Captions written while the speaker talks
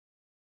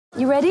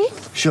You ready?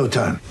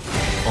 Showtime.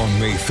 On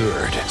May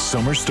 3rd,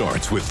 summer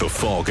starts with The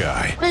Fall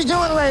Guy. Let's do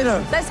it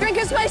later. Let's drink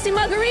a spicy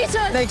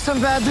margarita. Make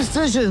some bad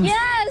decisions.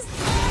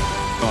 Yes!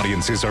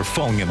 Audiences are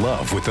falling in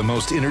love with the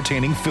most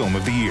entertaining film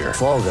of the year.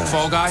 Fall Guy.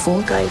 Fall Guy?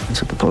 Fall guy.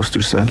 That's what the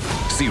poster said.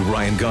 See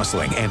Ryan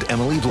Gosling and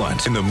Emily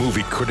Blunt in the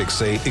movie critics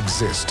say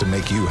exists to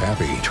make you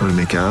happy. Trying to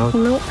make it out?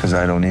 Nope. Because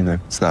I don't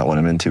either. It's not what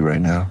I'm into right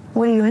now.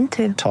 What are you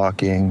into?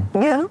 Talking.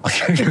 Yeah.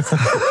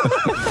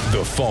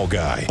 The Fall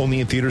Guy.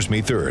 Only in theaters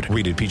May 3rd.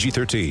 Rated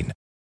PG-13.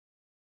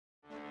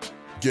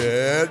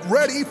 Get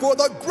ready for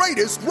the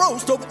greatest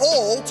roast of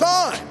all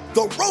time.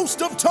 The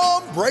Roast of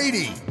Tom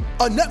Brady.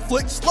 A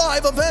Netflix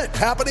live event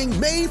happening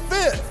May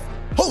 5th.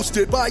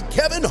 Hosted by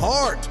Kevin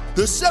Hart.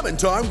 The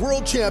 7-time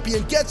world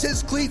champion gets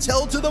his cleats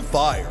held to the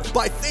fire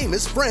by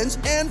famous friends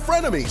and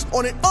frenemies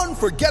on an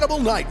unforgettable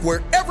night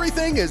where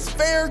everything is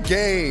fair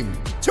game.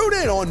 Tune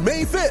in on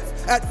May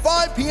 5th at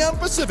 5 p.m.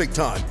 Pacific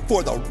time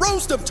for the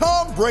Roast of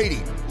Tom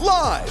Brady.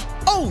 Live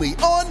only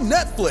on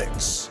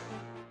Netflix.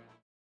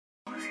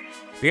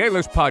 The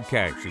A-List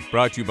Podcast is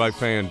brought to you by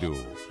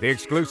FanDuel, the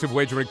exclusive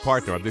wagering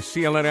partner of the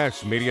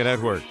CLNS Media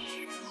Network.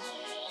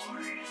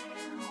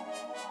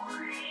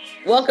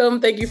 Welcome.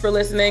 Thank you for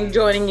listening.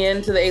 Joining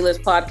in to the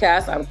A-List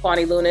Podcast, I'm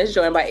Kwani Lunis,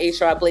 joined by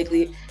A.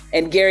 Blakely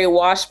and Gary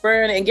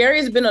Washburn. And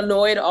Gary's been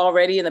annoyed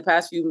already in the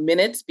past few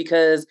minutes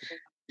because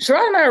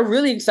Sherrod and I are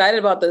really excited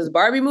about this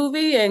Barbie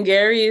movie, and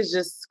Gary is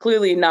just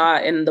clearly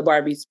not in the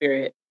Barbie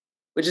spirit,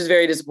 which is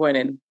very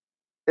disappointing.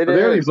 Are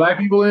there any black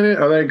people in it?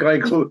 Are they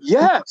like who?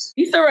 Yes.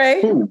 Issa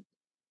Rae. Who?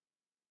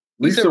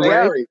 Lisa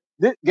Ray?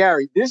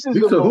 Gary, this is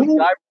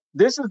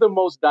this is the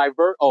most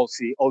diverse. Oh,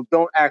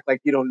 don't act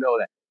like you don't know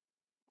that.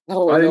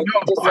 Oh, I didn't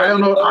know. I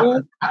don't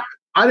know.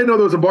 I didn't know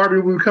there was a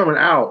Barbie movie coming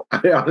out.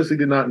 I honestly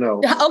did not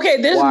know.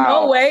 Okay, there's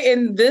no way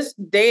in this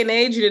day and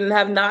age you didn't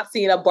have not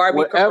seen a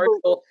Barbie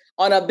commercial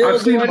on a billboard.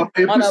 I've seen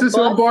emphasis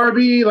on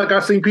Barbie. Like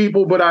I've seen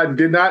people, but I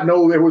did not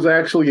know there was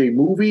actually a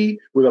movie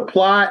with a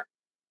plot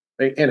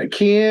and a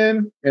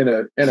Ken and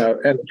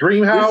a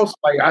dream house.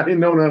 Like I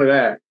didn't know none of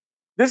that.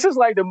 This is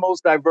like the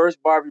most diverse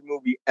Barbie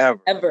movie ever.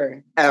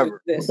 Ever.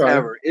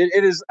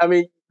 It is. I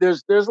mean,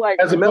 there's like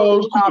as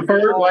opposed to the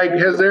first. Like,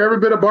 has there ever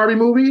been a Barbie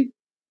movie?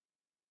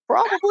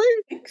 Probably.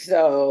 I think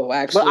so,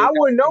 actually. But I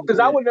wouldn't know because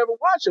I would never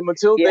watch them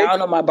until I don't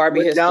know my Barbie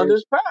history down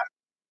this path.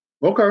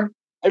 Okay.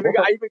 I even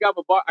got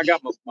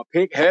my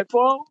pink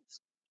headphones.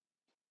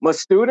 My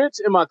students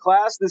in my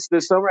class this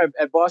summer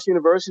at Boston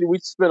University, we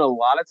spent a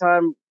lot of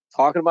time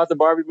talking about the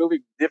Barbie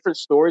movie, different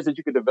stories that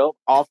you could develop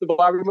off the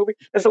Barbie movie.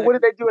 And so what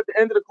did they do at the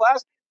end of the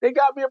class? They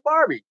got me a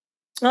Barbie.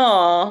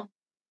 Aw.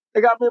 They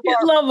got me a Barbie.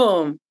 Kids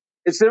love them.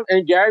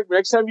 And Gary,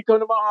 next time you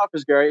come to my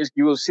office, Gary,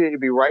 you will see it'll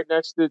be right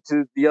next to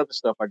the other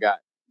stuff I got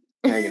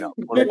hanging out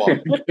on the wall.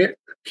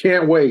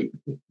 Can't wait.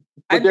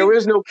 But there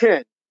is no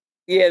Ken.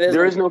 Yeah,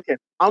 there is no Ken.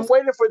 I'm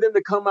waiting for them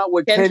to come out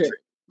with Kendrick.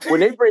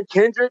 When they bring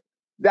Kendrick,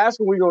 that's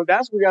when we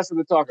got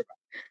something to talk about.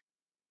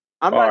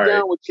 I'm not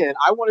down with Ken.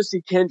 I want to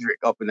see Kendrick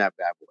up in that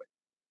bad boy.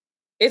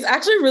 It's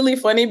actually really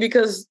funny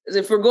because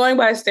if we're going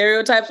by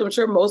stereotypes, I'm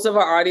sure most of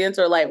our audience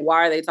are like,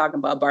 why are they talking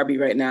about Barbie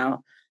right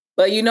now?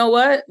 But you know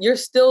what? You're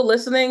still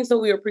listening, so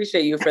we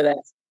appreciate you for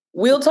that.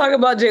 We'll talk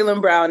about Jaylen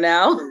Brown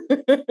now.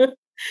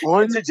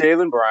 On to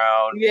Jaylen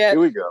Brown. Yeah. Here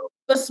we go.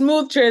 A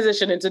smooth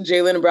transition into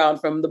Jaylen Brown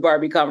from the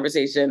Barbie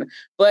conversation.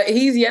 But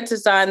he's yet to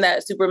sign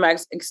that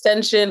Supermax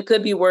extension.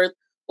 Could be worth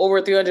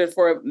over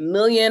 $304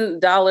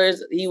 million.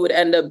 He would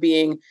end up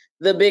being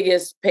the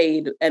biggest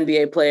paid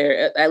NBA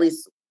player, at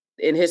least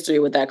in history,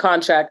 with that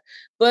contract.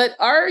 But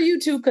are you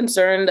too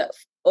concerned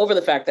over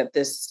the fact that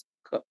this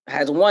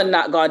has, one,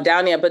 not gone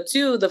down yet, but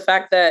two, the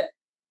fact that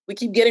we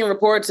keep getting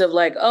reports of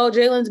like, oh,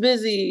 Jaylen's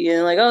busy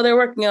and like, oh, they're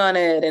working on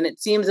it. And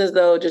it seems as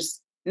though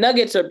just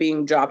nuggets are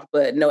being dropped,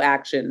 but no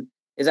action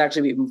is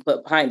actually being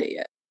put behind it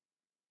yet.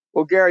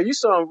 Well, Gary, you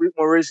saw him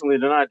more recently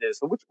than I did.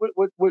 So what's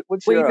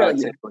your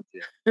take on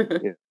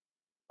it?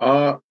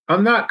 Yeah.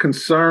 I'm not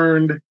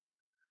concerned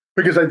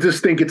because I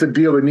just think it's a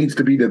deal that needs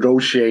to be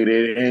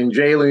negotiated. And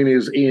Jaylen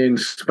is in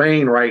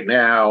Spain right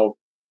now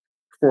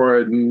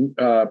for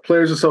a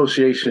Players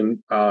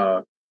Association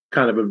kind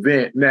of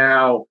event.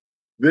 Now,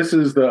 this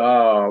is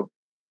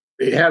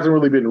it hasn't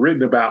really been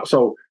written about.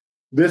 So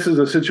this is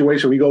a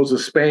situation where he goes to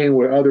Spain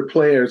with other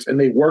players and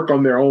they work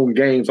on their own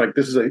games. Like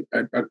this is a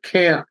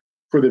camp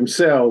for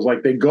themselves.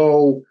 Like they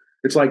go,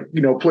 it's like,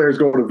 players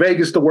go to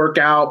Vegas to work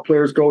out,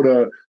 players go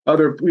to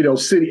other,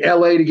 city,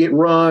 LA to get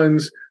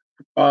runs.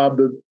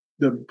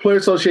 The Player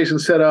Association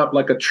set up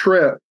like a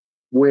trip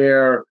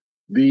where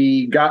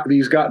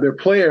some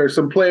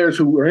players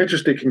who are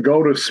interested can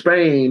go to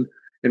Spain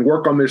and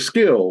work on their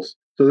skills.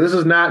 So this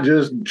is not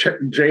just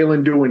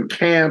Jaylen doing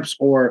camps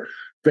or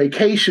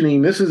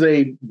vacationing. This is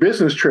a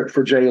business trip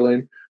for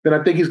Jaylen. Then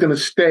I think he's going to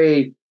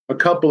stay a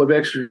couple of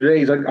extra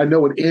days. I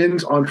know it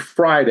ends on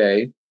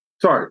Friday.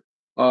 Sorry,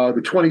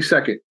 the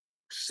 22nd.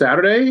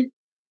 Saturday?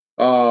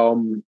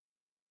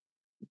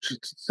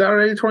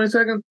 Saturday,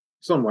 22nd?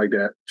 Something like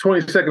that.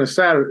 22nd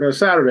of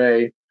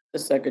Saturday. The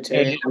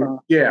secretary. And,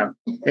 yeah.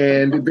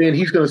 And then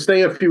he's going to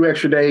stay a few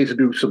extra days to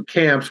do some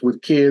camps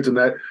with kids and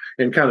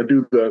kind of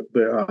do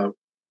the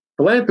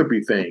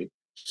philanthropy thing.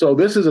 So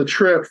this is a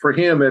trip for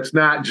him that's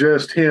not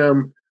just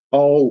him,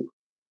 oh,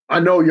 I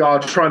know y'all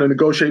trying to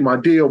negotiate my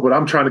deal, but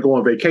I'm trying to go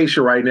on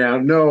vacation right now.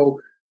 No,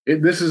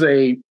 this is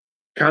a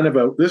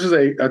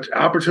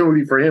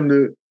opportunity for him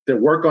to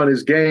work on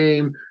his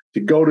game, to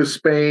go to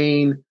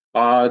Spain,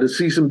 to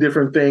see some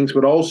different things.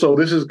 But also,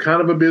 this is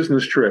kind of a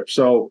business trip.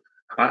 So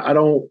I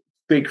don't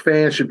think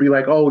fans should be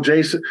like, oh,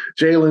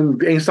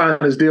 Jaylen ain't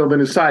signed his deal, then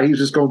decide he's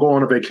just going to go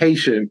on a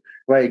vacation.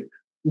 Like,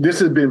 this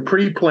has been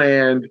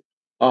pre-planned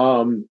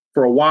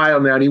for a while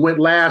now, and he went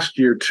last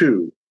year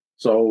too.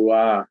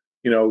 So,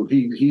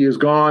 he is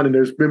gone, and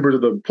there's members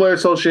of the Player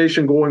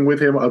Association going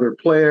with him, other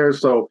players.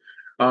 So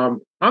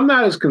I'm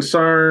not as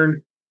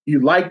concerned.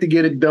 You'd like to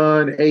get it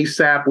done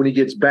ASAP when he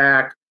gets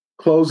back,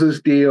 close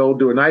his deal,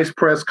 do a nice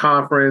press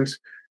conference,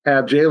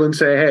 have Jaylen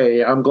say,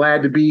 hey, I'm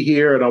glad to be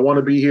here, and I want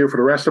to be here for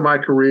the rest of my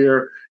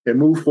career and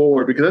move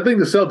forward. Because I think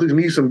the Celtics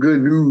need some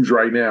good news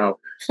right now.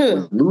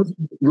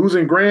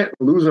 Losing Grant,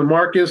 losing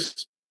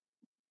Marcus,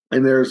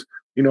 and there's,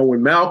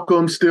 when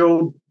Malcolm's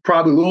still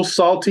probably a little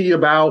salty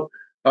about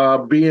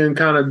being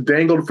kind of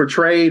dangled for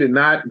trade and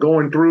not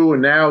going through.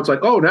 And now it's like,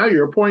 oh, now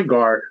you're a point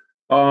guard.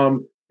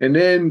 And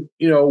then,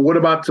 what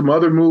about some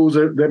other moves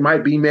that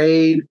might be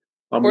made?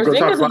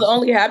 Porzingis is the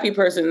only happy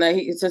person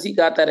since he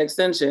got that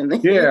extension.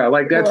 Yeah,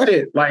 like that's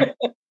it. Like,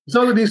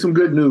 Celtics need some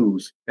good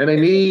news, and they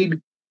need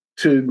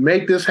to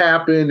make this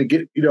happen to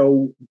get,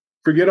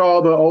 forget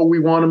all the, we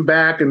want him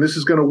back and this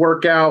is going to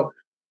work out.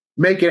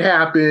 Make it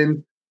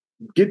happen.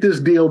 Get this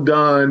deal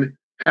done.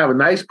 Have a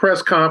nice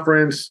press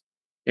conference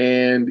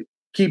and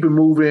keep it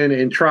moving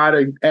and try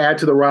to add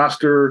to the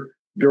roster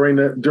during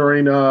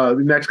the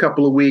next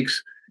couple of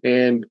weeks.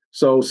 And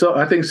so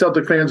I think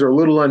Celtic fans are a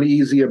little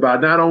uneasy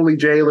about not only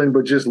Jaylen,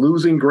 but just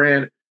losing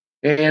Grant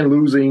and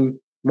losing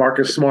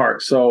Marcus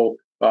Smart. So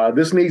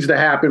this needs to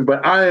happen,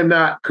 but I am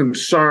not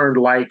concerned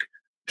like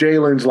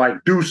Jaylen's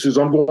like deuces,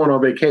 I'm going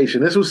on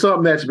vacation. This was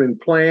something that's been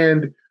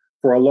planned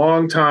for a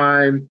long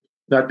time.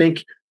 And I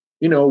think,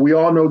 we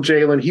all know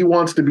Jaylen. He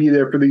wants to be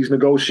there for these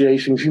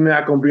negotiations. He's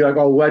not going to be like,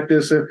 oh, let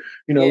this,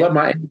 let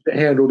my agent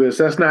handle this.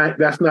 That's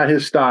not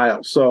his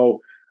style. So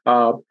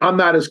I'm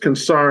not as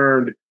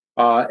concerned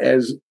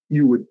as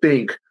you would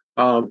think,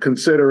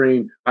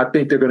 considering I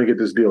think they're going to get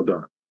this deal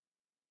done.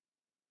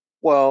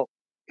 Well,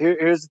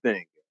 here's the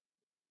thing.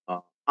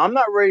 I'm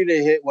not ready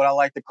to hit what I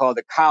like to call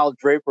the Kyle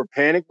Draper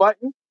panic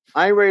button.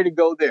 I ain't ready to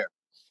go there.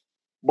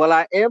 But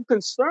I am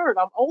concerned.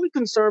 I'm only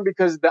concerned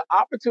because the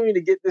opportunity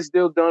to get this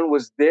deal done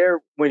was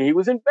there when he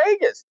was in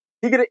Vegas.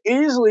 He could have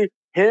easily,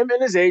 him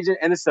and his agent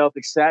and the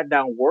Celtics sat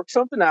down, work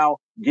something out,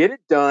 get it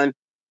done,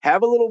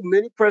 have a little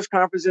mini press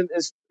conference in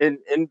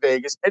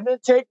Vegas, and then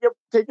take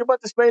your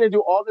butt to Spain and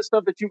do all the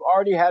stuff that you've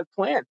already had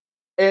planned.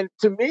 And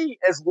to me,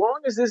 as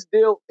long as this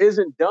deal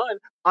isn't done,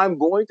 I'm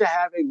going to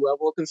have a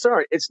level of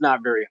concern. It's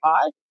not very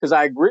high because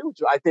I agree with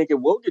you. I think it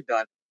will get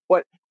done.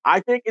 But I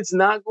think it's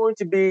not going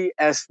to be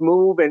as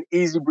smooth and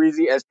easy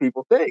breezy as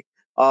people think.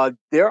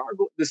 There are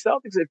the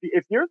Celtics.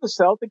 If you're the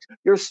Celtics,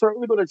 you're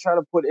certainly going to try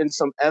to put in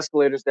some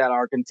escalators that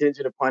are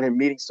contingent upon him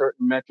meeting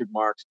certain metric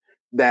marks,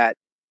 that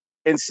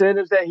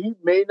incentives that he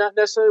may not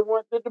necessarily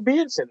want there to be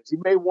incentives. He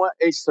may want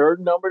a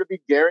certain number to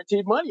be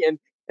guaranteed money, and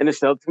the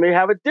Celtics may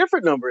have a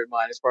different number in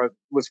mind as far as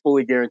what's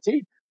fully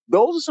guaranteed.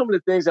 Those are some of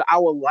the things that I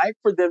would like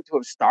for them to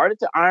have started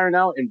to iron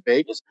out in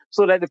Vegas,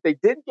 so that if they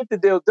didn't get the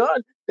deal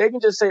done, they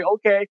can just say,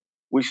 okay,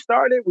 we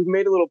started, we've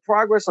made a little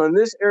progress on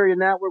this area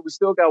now where we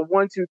still got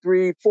 1, 2,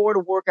 3, 4 to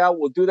work out.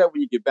 We'll do that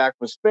when you get back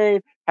from Spain.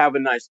 Have a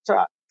nice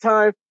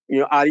time,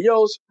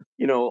 adios,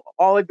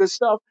 all that good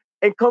stuff,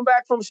 and come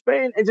back from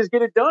Spain and just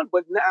get it done.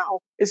 But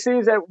now it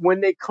seems that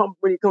when he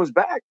comes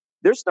back,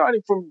 they're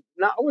starting from,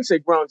 not, I wouldn't say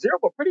ground zero,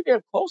 but pretty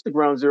damn close to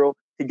ground zero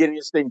to getting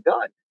this thing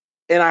done.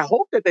 And I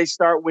hope that they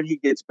start when he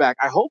gets back.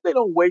 I hope they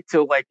don't wait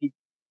till like he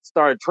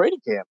started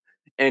training camp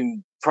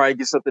and try to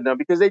get something done,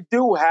 because they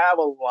do have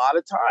a lot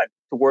of time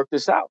to work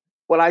this out.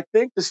 But I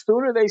think the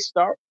sooner they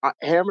start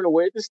hammering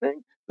away at this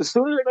thing, the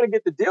sooner they're going to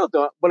get the deal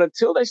done. But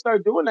until they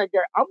start doing that,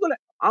 Gary,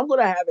 I'm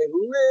gonna have a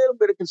little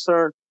bit of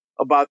concern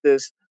about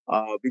this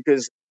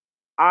because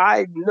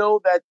I know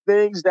that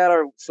things that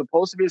are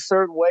supposed to be a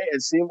certain way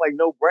and seem like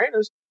no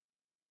brainers,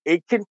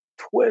 it can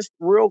twist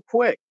real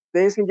quick.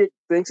 Things can get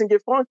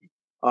funky.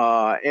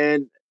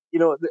 And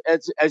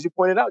as you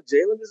pointed out,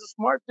 Jaylen is a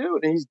smart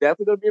dude, and he's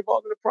definitely going to be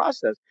involved in the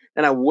process.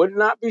 And I would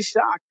not be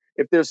shocked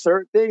if there's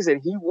certain things that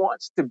he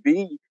wants to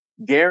be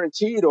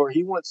guaranteed, or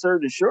he wants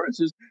certain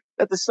assurances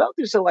that the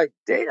Celtics are like,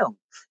 damn,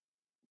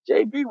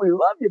 JB, we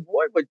love you,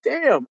 boy, but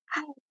damn,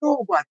 I don't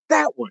know about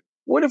that one.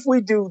 What if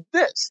we do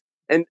this?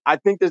 And I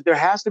think that there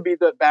has to be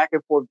the back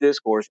and forth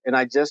discourse, and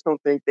I just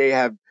don't think they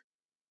have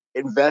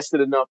invested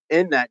enough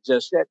in that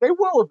just yet. They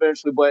will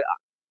eventually, but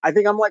I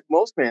think I'm like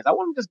most fans. I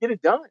want them to just get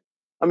it done.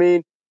 I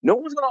mean, no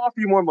one's going to offer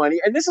you more money,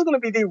 and this is going to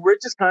be the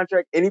richest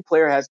contract any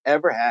player has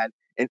ever had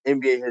in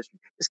NBA history.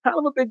 It's kind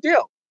of a big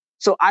deal.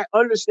 So I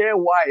understand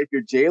why if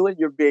you're Jaylen,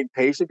 you're being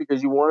patient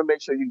because you want to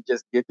make sure you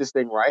just get this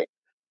thing right.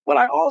 But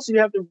I also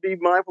have to be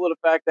mindful of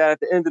the fact that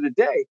at the end of the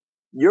day,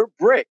 your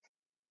brick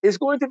is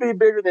going to be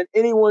bigger than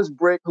anyone's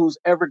brick who's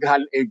ever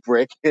gotten a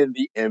brick in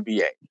the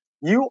NBA.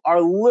 You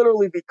are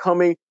literally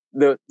becoming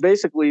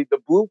basically the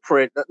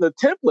blueprint, the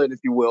template, if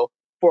you will,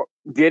 for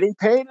getting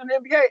paid in the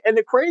NBA. And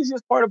the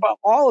craziest part about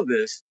all of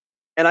this,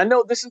 and I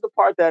know this is the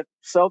part that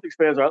Celtics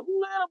fans are a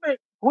little bit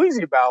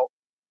queasy about,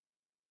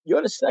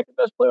 you're the second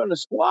best player on the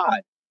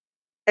squad.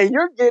 And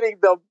you're getting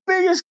the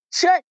biggest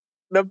check,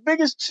 the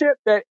biggest chip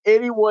that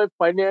anyone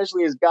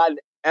financially has gotten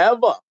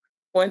ever.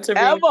 Points are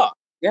ever.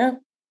 Yeah.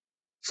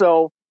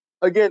 So,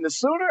 again, the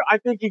sooner I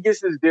think he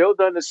gets his deal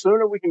done, the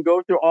sooner we can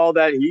go through all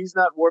that. He's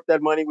not worth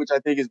that money, which I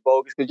think is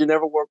bogus because you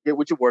never get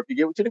what you work, you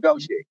get what you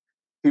negotiate.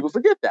 People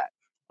forget that,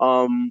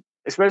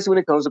 especially when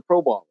it comes to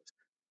pro ballers.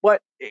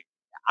 But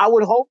I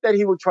would hope that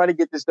he would try to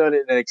get this done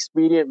in an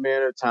expedient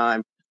manner of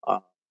time.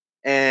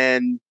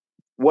 And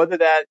whether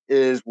that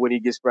is when he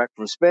gets back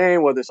from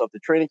Spain, whether it's up to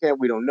training camp,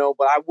 we don't know.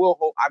 But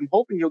I'm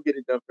hoping he'll get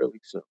it done fairly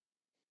soon.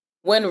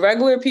 When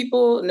regular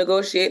people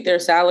negotiate their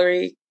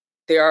salary,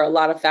 there are a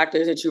lot of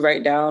factors that you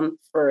write down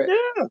for a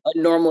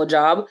normal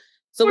job.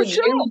 So with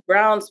Jaylen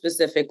Brown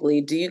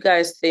specifically, do you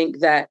guys think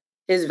that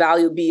his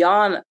value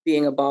beyond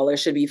being a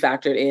baller should be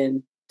factored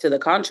in to the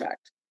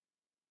contract?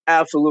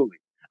 Absolutely.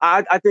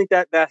 I think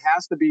that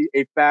has to be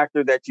a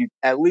factor that you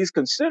at least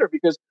consider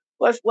because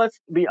let's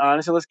be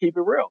honest and let's keep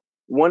it real.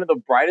 One of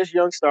the brightest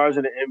young stars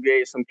in the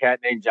NBA is some cat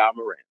named Ja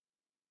Morant.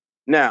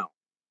 Now,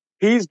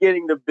 he's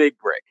getting the big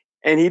brick,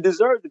 and he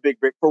deserves the big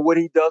brick for what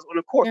he does on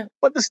the court. Yeah.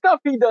 But the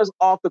stuff he does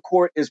off the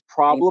court is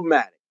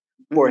problematic.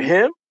 For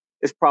him,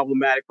 it's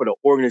problematic for the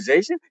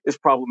organization, it's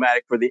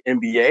problematic for the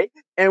NBA.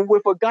 And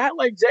with a guy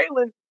like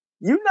Jaylen,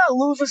 you're not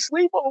losing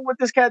sleep over what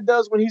this cat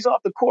does when he's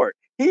off the court.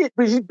 He's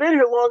been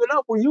here long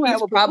enough where you have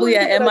probably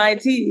at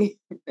MIT.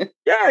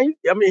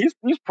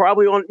 He's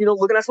probably on,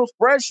 looking at some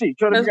spreadsheet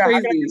trying to figure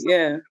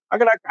out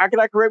how can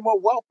I create more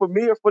wealth for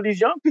me or for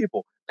these young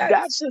people.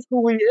 That's just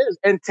who he is.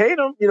 And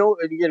Tatum,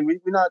 and again, we're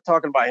not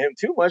talking about him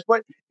too much,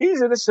 but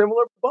he's in a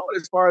similar boat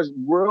as far as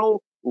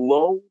real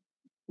low,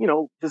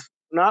 just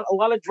not a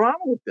lot of drama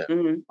with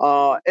them.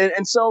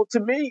 And so to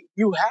me,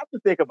 you have to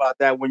think about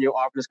that when you're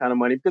offering this kind of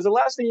money, because the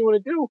last thing you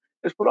want to do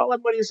is put all that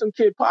money in some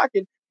kid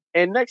pocket.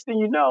 And next thing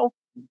you know,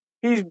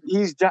 he's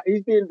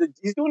doing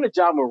the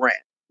Ja Morant.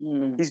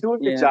 He's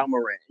doing the Ja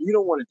Morant. You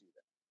don't want to do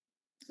that.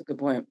 That's a good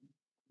point.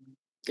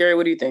 Gary,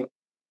 what do you think?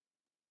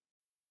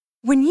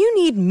 When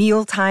you need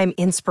mealtime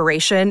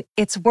inspiration,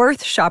 it's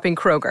worth shopping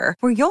Kroger,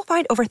 where you'll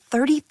find over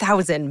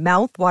 30,000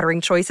 mouth-watering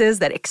choices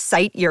that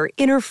excite your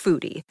inner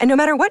foodie. And no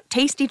matter what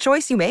tasty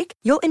choice you make,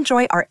 you'll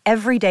enjoy our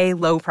everyday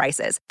low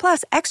prices,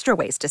 plus extra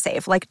ways to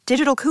save, like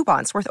digital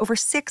coupons worth over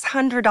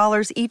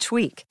 $600 each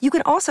week. You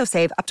can also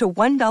save up to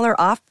 $1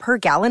 off per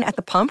gallon at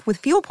the pump with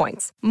fuel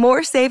points.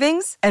 More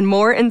savings and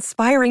more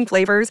inspiring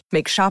flavors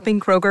make shopping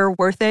Kroger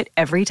worth it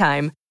every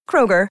time.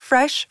 Kroger,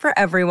 fresh for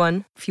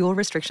everyone. Fuel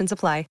restrictions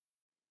apply.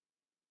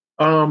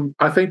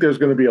 I think there's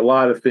going to be a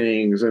lot of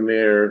things in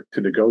there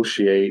to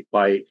negotiate.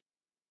 Like,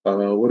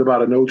 what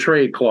about a no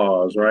trade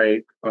clause,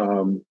 right?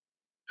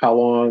 How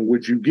long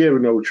would you give a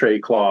no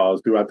trade clause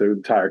throughout the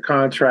entire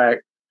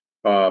contract?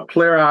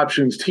 Player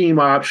options, team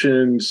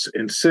options,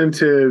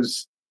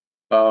 incentives,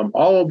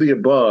 all of the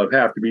above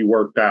have to be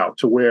worked out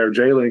to where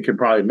Jaylen can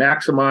probably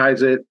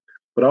maximize it,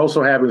 but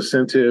also have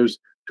incentives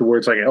to where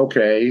it's like,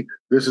 okay,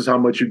 this is how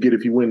much you get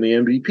if you win the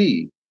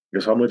MVP.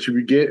 This is how much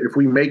you get if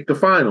we make the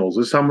finals.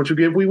 This is how much you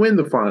get if we win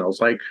the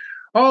finals. Like,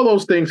 all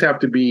those things have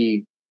to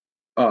be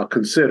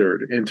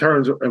considered in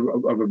terms of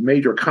a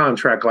major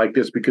contract like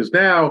this, because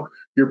now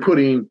you're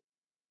putting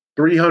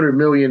 $300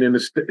 million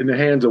in the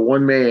hands of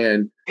one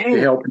man to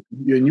help,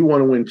 and you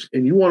want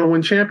to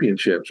win,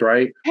 championships,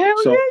 right? Hell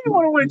yeah, you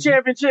want to win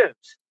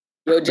championships.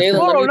 Yo,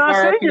 Jaylen, let me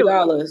borrow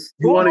 $2.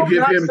 You want to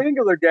give him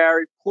singular,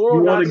 Gary.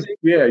 Plural,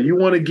 you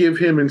want to give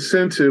him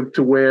incentive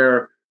to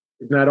where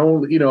not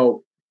only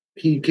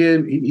he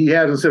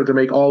has incentive to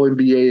make all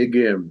NBA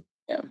again.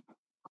 Yeah.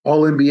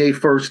 All NBA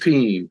first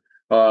team,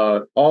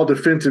 all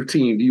defensive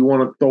team. Do you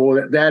want to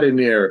throw that in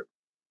there?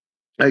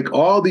 Like,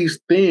 all these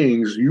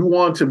things, you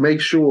want to make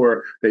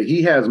sure that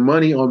he has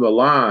money on the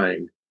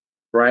line,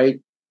 right?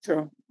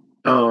 Sure.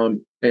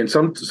 And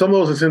some of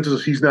those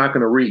incentives he's not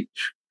going to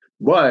reach.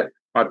 But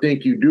I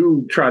think you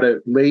do try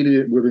to lay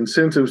it with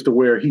incentives to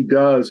where he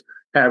does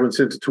have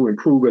incentive to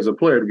improve as a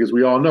player, because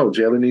we all know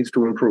Jaylen needs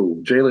to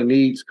improve. Jaylen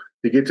needs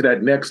to get to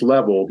that next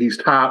level. He's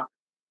top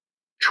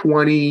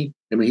 20.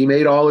 I mean, he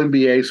made all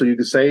NBA, so you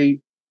could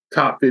say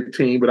top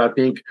 15, but I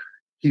think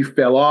he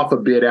fell off a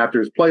bit after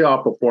his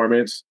playoff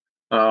performance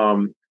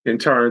in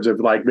terms of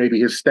like maybe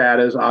his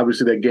status.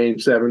 Obviously, that game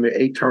 7,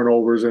 the 8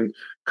 turnovers, and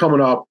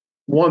coming off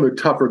one of the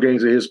tougher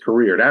games of his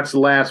career. That's the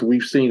last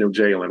we've seen of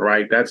Jaylen,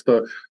 right? That's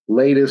the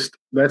latest.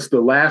 That's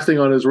the last thing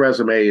on his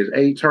resume is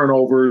 8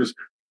 turnovers.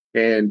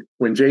 And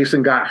when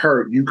Jason got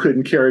hurt, you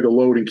couldn't carry the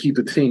load and keep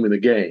the team in the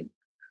game.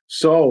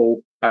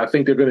 So I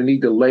think they're going to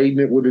need to laden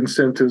it with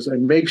incentives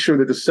and make sure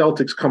that the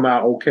Celtics come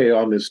out okay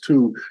on this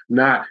too.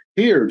 Not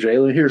here,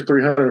 Jaylen, here's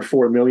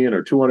 $304 million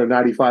or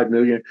 $295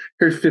 million.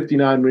 Here's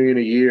 $59 million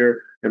a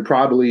year. And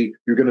probably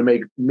you're going to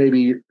make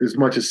maybe as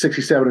much as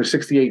 $67 or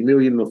 $68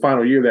 million in the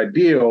final year of that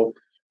deal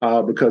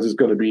because it's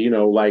going to be,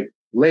 like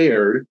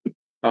layered.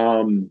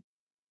 And,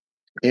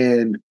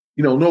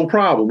 no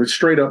problem. It's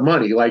straight up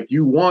money. Like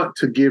you want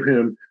to give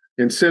him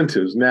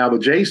incentives. Now, the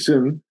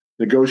Jayson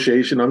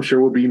negotiation, I'm sure,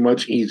 will be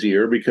much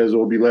easier because there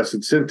will be less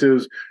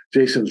incentives.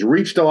 Jason's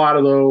reached a lot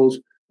of those,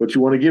 but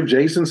you want to give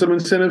Jayson some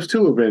incentives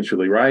too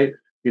eventually, right?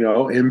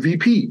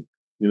 MVP,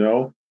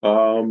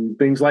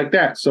 things like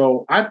that.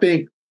 So I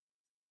think,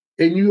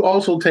 and you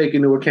also take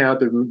into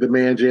account that the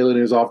man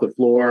Jaylen is off the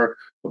floor,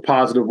 a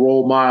positive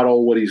role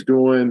model, what he's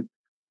doing,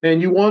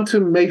 and you want to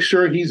make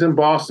sure he's in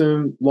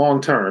Boston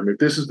long term. If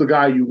this is the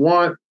guy you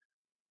want,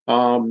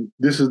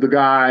 this is the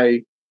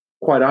guy,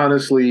 quite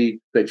honestly,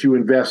 that you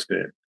invest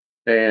in.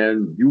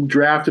 And you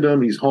drafted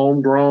him. He's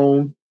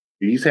homegrown.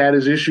 He's had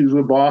his issues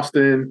with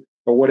Boston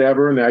or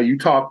whatever. Now you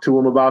talk to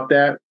him about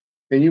that.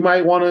 And you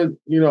might want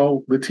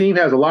to, the team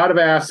has a lot of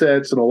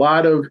assets and a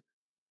lot of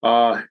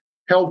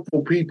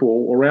helpful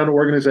people around the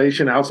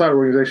organization, outside the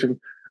organization.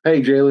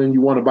 Hey, Jaylen, you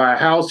want to buy a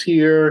house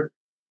here?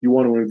 You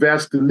want to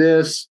invest in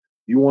this?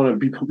 You want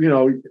to be,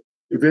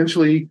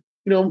 eventually,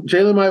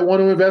 Jaylen might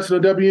want to invest in a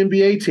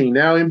WNBA team.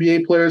 Now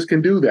NBA players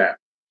can do that.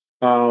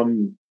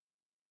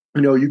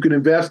 You can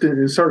invest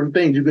in certain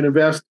things. You can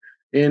invest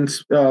in,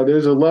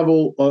 there's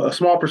a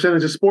small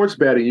percentage of sports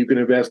betting you can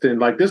invest in.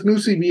 Like this new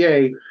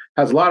CBA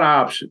has a lot of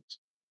options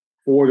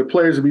for the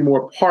players to be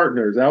more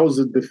partners. That was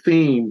the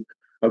theme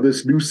of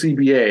this new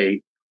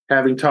CBA,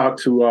 having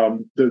talked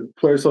to the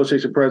Player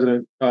Association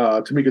president,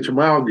 Tamika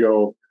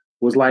Trimalgo,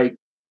 was like,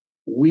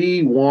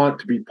 we want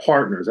to be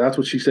partners. That's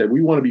what she said.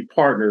 We want to be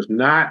partners,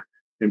 not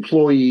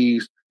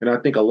employees. And I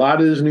think a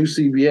lot of this new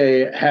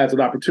CBA has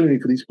an opportunity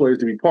for these players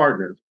to be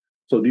partners.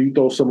 So do you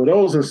throw some of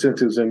those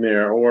incentives in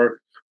there? Or,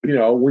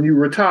 when you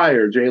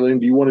retire, Jaylen,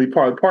 do you want to be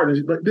part of the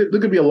partners?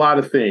 There could be a lot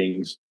of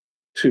things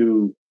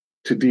to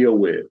deal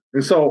with.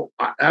 And so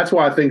that's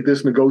why I think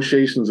this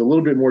negotiation is a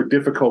little bit more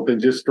difficult than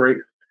just straight,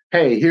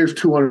 hey, here's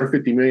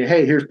 $250 million.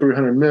 Hey, here's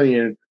 $300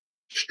 million,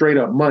 straight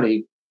up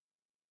money.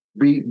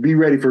 Be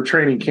ready for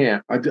training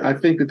camp. I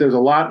think that there's a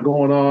lot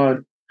going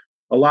on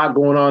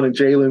in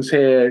Jaylen's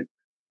head.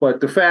 But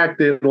the fact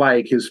that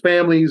like his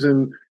family's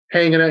and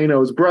hanging out,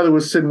 his brother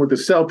was sitting with the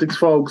Celtics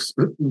folks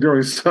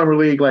during summer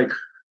league. Like,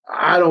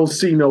 I don't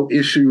see no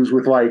issues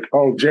with like,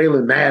 oh,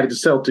 Jaylen mad at the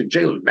Celtics.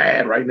 Jaylen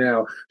mad right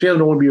now. Jaylen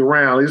don't want to be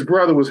around. His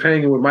brother was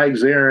hanging with Mike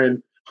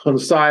Zarin on the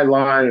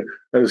sideline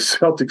at a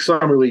Celtics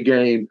summer league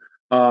game.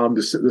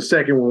 The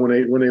second one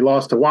when they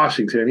lost to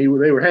Washington, they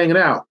were hanging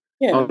out,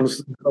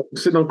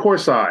 sitting on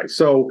courtside.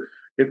 So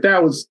if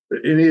that was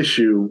an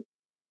issue,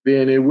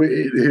 then there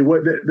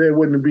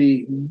wouldn't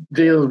be,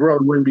 Jaylen's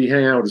brother wouldn't be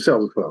hanging out with the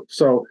Celtics folks.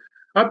 So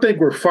I think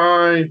we're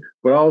fine,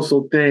 but I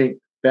also think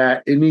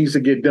that it needs to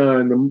get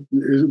done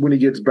when he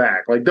gets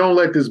back. Like, don't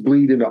let this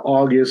bleed into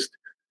August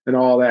and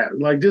all that.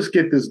 Like, just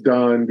get this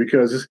done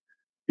because,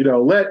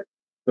 let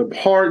the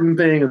Harden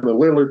thing and the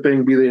Lillard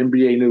thing be the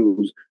NBA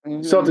news.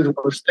 Mm-hmm. Celtics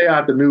want to stay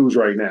out the news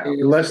right now,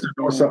 unless they're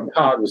doing something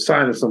positive,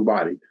 signing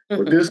somebody.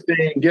 But this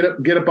thing, get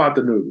up out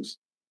the news.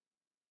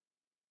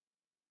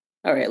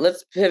 All right,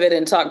 let's pivot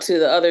and talk to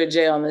the other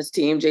Jay on this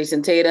team,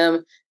 Jayson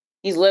Tatum.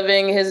 He's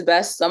living his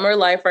best summer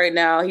life right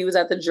now. He was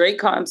at the Drake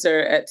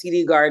concert at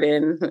TD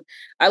Garden.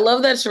 I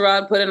love that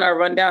Sherrod put in our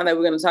rundown that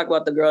we're going to talk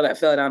about the girl that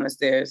fell down the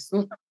stairs.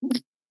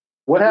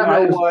 What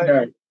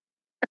happened?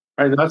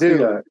 I did not see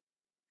that.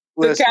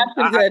 The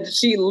caption said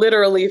she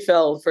literally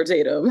fell for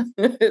Tatum.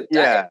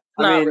 Yeah.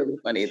 Really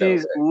funny, though.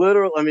 She's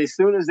literally, as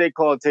soon as they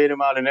called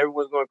Tatum out and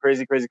everyone's going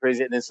crazy,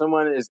 and then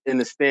someone is in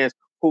the stands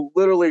who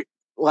literally,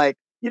 like,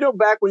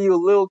 back when you were a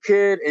little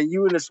kid and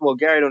you in this, well,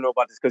 Gary don't know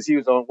about this because he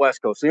was on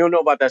West Coast, so you don't know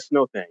about that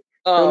snow thing.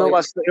 You don't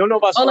know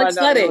about sliding like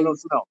sledding. down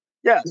snow.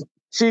 Yeah.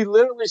 She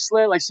literally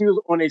slid like she was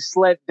on a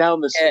sled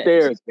down the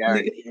stairs,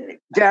 Gary.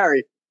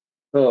 Gary.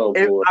 Oh,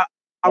 boy.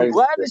 I'm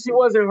glad that she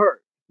wasn't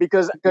hurt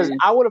because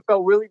I would have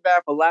felt really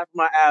bad for laughing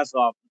my ass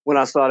off when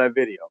I saw that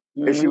video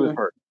if she was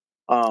hurt.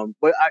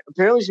 But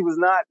apparently she was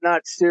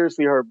not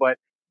seriously hurt. But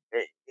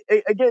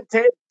again,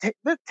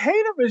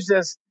 Tatum is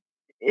just,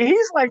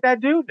 he's like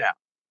that dude now.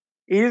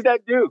 He's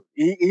that dude.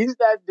 He's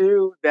that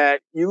dude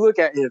that you look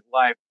at his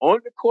life on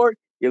the court,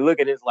 you look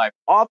at his life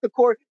off the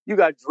court. You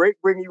got Drake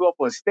bringing you up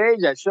on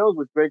stage at shows,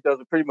 which Drake does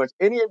in pretty much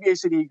any NBA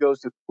city he goes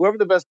to. Whoever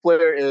the best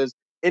player is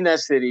in that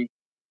city,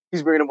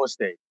 he's bringing him on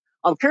stage.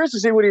 I'm curious to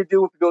see what he'll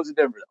do if he goes to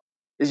Denver,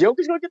 though. Is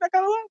Jokic going to get that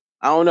kind of love?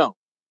 I don't know.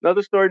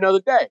 Another story,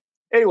 another day.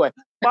 Anyway,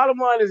 bottom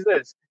line is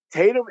this.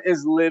 Tatum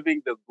is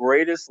living the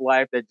greatest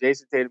life that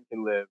Jayson Tatum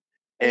can live.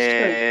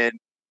 And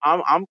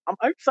I'm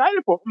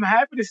excited for him. I'm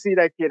happy to see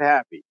that kid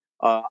happy.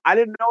 I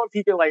didn't know if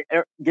he could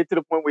get to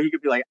the point where he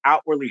could be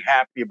outwardly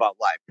happy about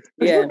life.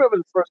 Because you remember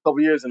the first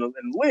couple years in the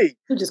league,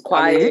 just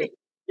quiet.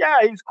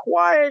 Yeah, he's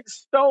quiet,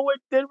 stoic,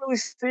 didn't really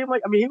seem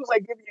like, I mean, he was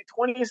like giving you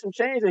 20 and some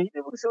change, and he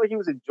didn't really seem like he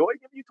was enjoying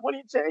giving you 20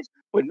 and change.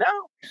 But now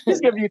he's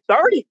giving you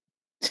 30.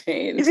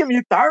 He's giving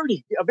you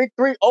 30, a big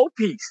 3-0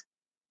 piece.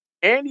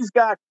 And he's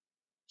got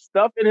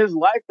stuff in his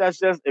life that's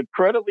just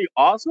incredibly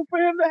awesome for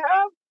him to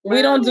have.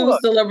 We don't do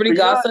celebrity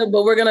gossip,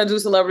 but we're going to do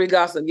celebrity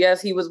gossip. Yes,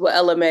 he was with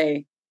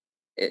LMA.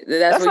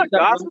 That's not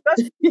gossip.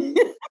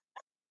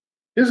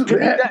 He's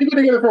been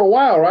together for a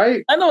while,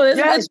 right? I know.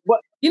 Yes, but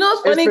you know,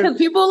 it's funny because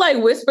people like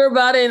whisper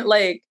about it.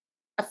 Like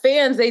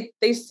fans,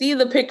 they see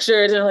the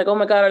pictures and they're like, "Oh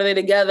my God, are they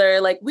together?"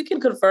 Like we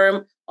can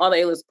confirm on the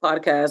A-List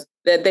podcast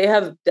that they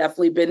have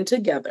definitely been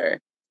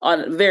together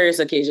on various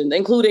occasions,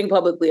 including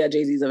publicly at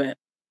Jay-Z's event.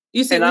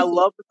 You see, and I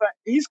love the fact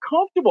he's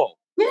comfortable.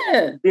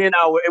 Yeah, being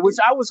out, which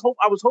I was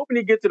hoping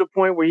to get to the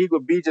point where he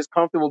would be just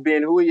comfortable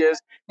being who he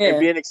is and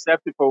being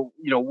accepted for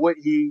what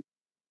he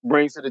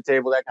brings to the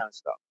table, that kind of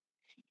stuff.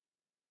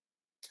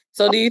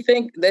 So do you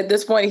think that at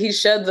this point he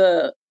shed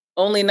the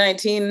only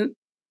 19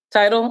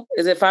 title?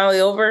 Is it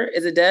finally over?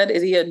 Is it dead?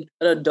 Is he an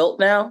adult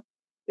now?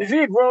 Is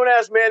he a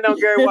grown-ass man now,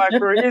 Gary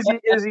Washburn? Is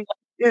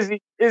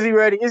he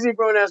ready? Is he a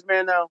grown-ass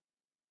man now?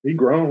 He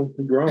grown.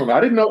 I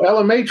didn't know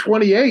LMA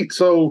 28,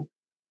 so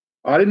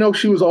I didn't know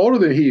she was older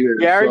than he is.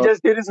 Gary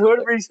just did his hood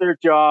research,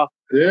 y'all.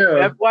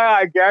 Yeah.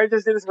 FYI, Gary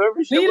just did his hood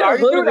research. We need a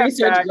hood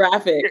research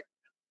graphic.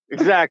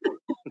 Exactly.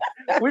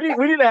 we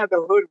need to have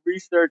the hood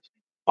research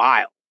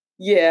file.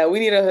 Yeah, we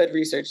need a hood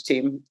research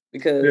team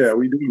because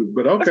we do.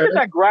 But okay, let's get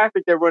that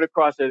graphic that run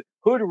across it.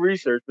 Hood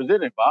research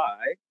presented by.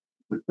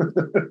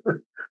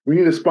 We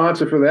need a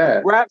sponsor for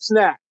that. Rap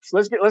Snacks.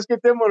 Let's get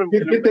them on.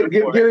 Get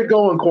it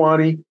going,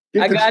 Kwani.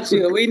 I got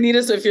you. We need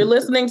us. If you're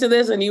listening to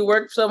this and you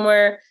work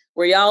somewhere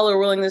where y'all are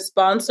willing to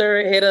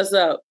sponsor, hit us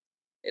up.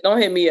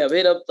 Don't hit me up.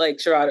 Hit up like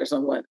Sherrod or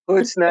someone.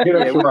 Hood Snack. Hit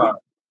up Sherrod.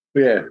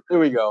 Yeah. Here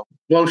we go.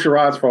 Blow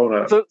Sherrod's phone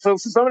up. So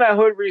some of that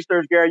hood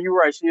research, Gary, you're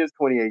right. She is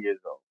 28 years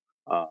old.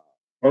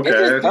 Okay.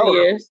 It's just 2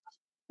 years.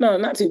 No,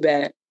 not too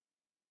bad.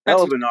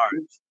 Hell of an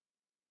artist.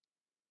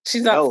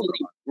 She's not fully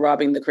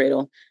robbing the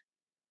cradle.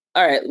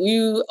 All right.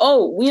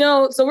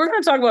 So we're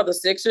going to talk about the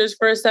Sixers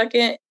for a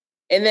second.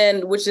 And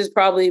then, which is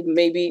probably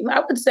maybe,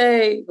 I would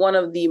say, one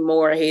of the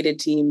more hated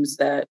teams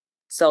that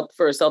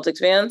for Celtics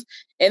fans.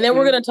 And then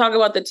we're going to talk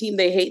about the team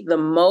they hate the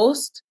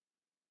most,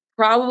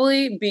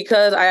 probably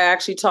because I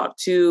actually talked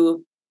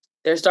to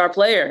their star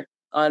player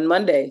on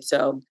Monday.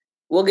 So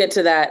we'll get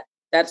to that.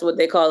 That's what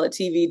they call it,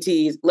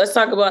 TVTs. Let's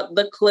talk about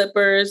the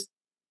Clippers.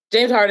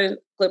 James Harden,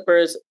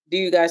 Clippers. Do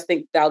you guys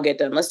think that'll get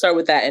done? Let's start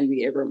with that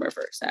NBA rumor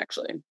first,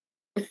 actually.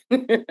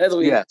 As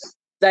we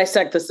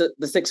dissect the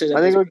Sixers.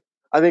 I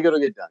think it'll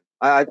get done.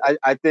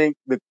 I think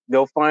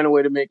they'll find a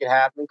way to make it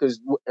happen because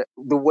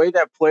the way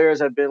that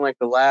players have been like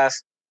the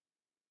last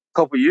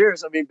couple of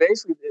years, I mean,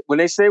 basically, when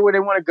they say where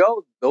they want to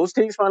go, those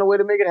teams find a way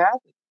to make it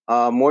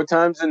happen more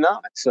times than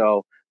not.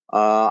 So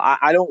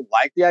I don't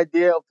like the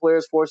idea of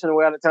players forcing their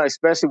way out of town,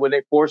 especially when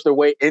they force their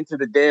way into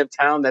the damn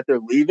town that they're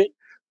leaving,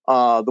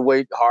 the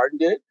way Harden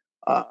did.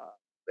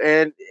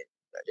 And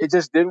it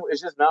just didn't.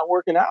 It's just not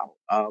working out.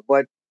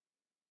 But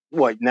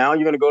what, now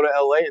you're going to go to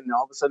LA and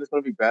all of a sudden it's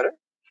going to be better?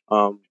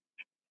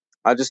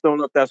 I just don't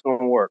know if that's going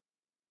to work.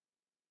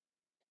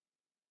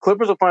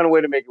 Clippers will find a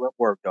way to make it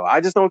work, though. I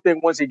just don't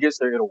think once he gets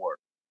there, it'll work.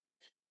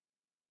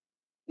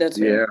 That's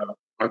fair.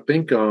 I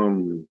think I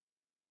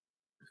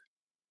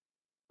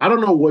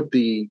don't know what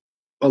the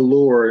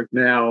allure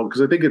now,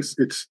 because I think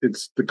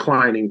it's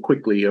declining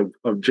quickly of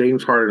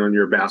James Harden on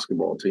your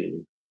basketball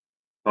team.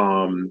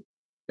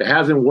 It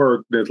hasn't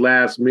worked the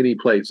last many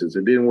places.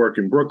 It didn't work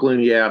in Brooklyn.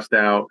 He asked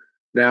out.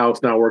 Now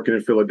it's not working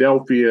in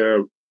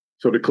Philadelphia.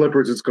 So the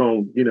Clippers, it's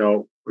going,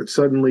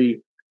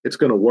 suddenly it's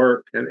going to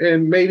work.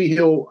 And maybe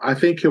I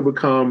think he'll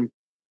become,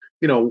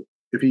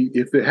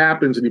 if it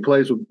happens and he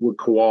plays with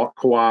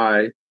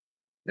Kawhi,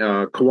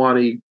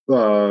 Kwani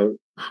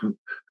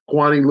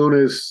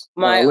Lunas.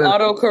 My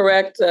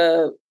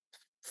autocorrect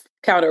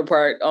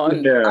counterpart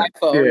on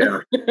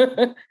iPhone.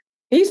 Yeah.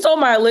 He stole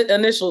my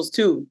initials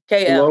too,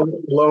 KL.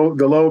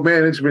 The low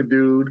management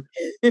dude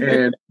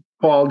and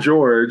Paul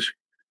George.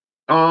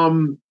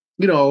 And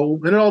it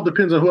all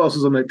depends on who else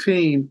is on that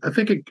team. I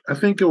think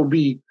it'll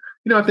be,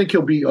 I think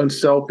he'll be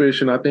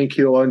unselfish, and I think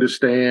he'll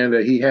understand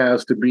that he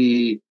has to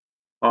be,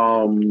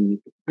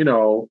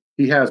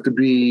 he has to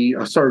be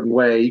a certain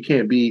way. He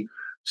can't be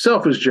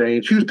selfish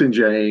James, Houston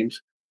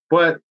James.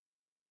 But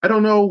I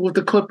don't know what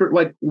the Clippers,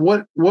 like,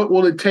 what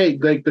will it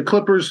take? Like, the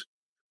Clippers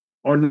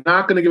are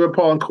not going to give up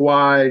Paul and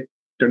Kawhi.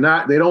 They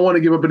don't want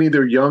to give up any of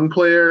their young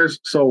players.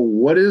 So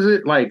what is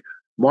it? Like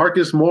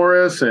Marcus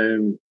Morris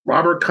and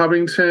Robert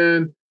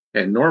Covington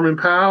and Norman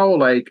Powell,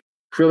 like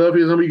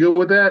Philadelphia's going to be good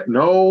with that?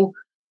 No.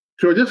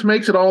 So it just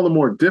makes it all the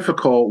more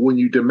difficult when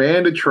you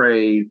demand a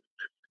trade.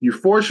 You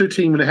force your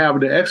team to have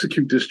to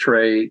execute this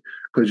trade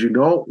because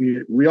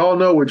we all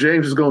know what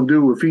James is going to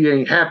do if he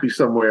ain't happy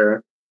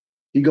somewhere.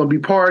 He's going to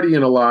be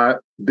partying a lot.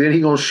 Then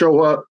he's going to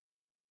show up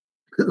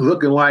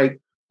looking like,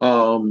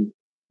 I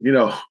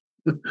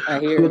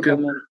hear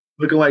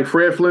looking like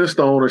Fred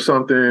Flintstone or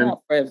something.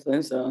 Not Fred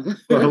Flintstone.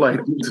 Or like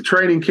it's a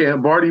training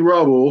camp. Barty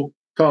Rubble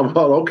talking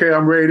about, okay,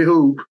 I'm ready to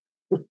hoop.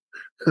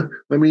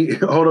 Let me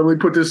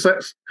put this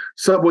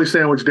Subway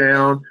sandwich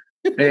down,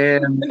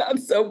 and Not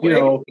Subway. you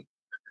know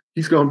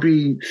he's gonna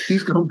be.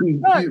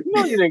 No, you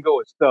didn't go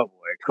with Subway.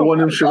 Come One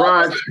of them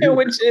Sherrod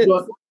sandwiches.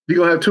 You're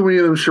gonna have too many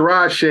of them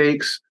Sherrod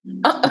shakes.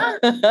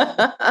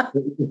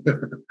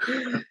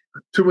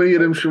 Too many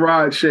of them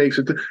Sherrod shakes.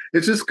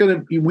 It's just gonna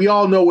be, we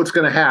all know what's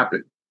gonna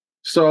happen.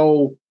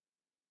 So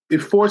it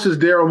forces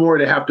Daryl Morey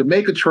to have to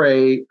make a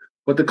trade,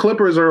 but the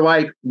Clippers are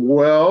like,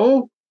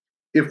 well,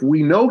 if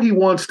we know he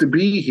wants to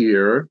be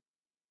here,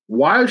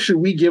 why should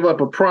we give up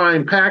a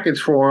prime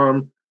package for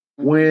him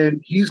when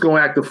he's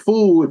gonna act a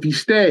fool if he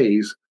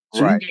stays?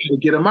 So you got to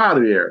get him out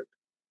of there.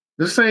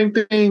 The same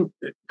thing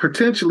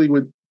potentially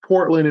with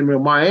Portland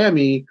and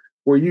Miami,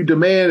 where you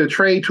demand a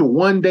trade to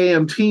one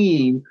damn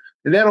team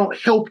and that don't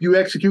help you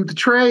execute the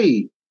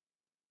trade.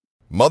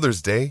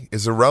 Mother's Day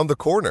is around the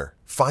corner.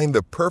 Find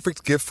the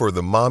perfect gift for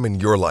the mom in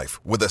your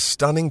life with a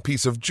stunning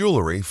piece of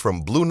jewelry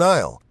from Blue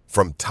Nile.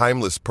 From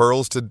timeless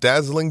pearls to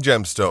dazzling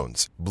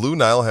gemstones, Blue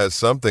Nile has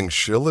something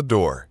she'll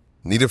adore.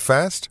 Need it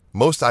fast?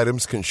 Most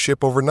items can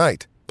ship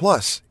overnight.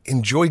 Plus,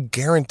 enjoy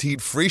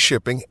guaranteed free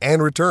shipping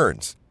and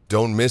returns.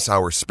 Don't miss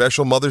our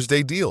special Mother's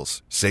Day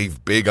deals.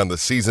 Save big on the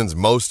season's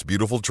most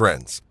beautiful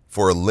trends.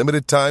 For a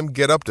limited time,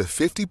 get up to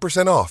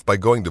 50% off by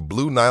going to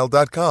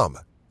BlueNile.com.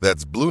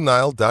 That's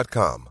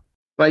BlueNile.com.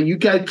 Like, you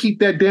got to keep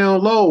that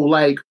down low.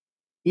 Like,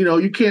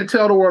 you can't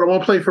tell the world I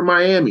want to play for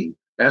Miami.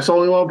 That's the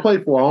only one I want to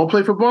play for. I want to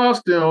play for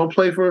Boston. I want to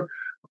play for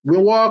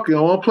Milwaukee. I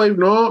want to play.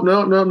 No.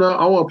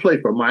 I want to play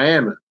for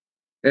Miami.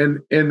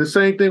 And the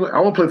same thing, I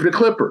want to play for the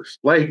Clippers.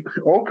 Like,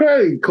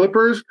 okay,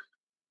 Clippers,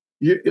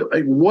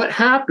 like, what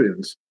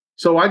happens?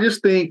 So I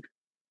just think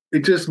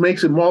it just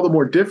makes it all the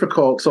more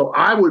difficult. So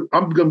I'm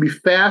going to be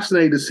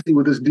fascinated to see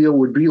what this deal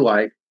would be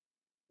like,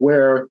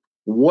 where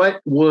what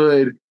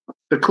would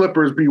the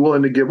Clippers be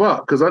willing to give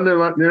up? Because they're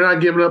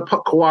not giving up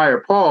Kawhi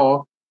or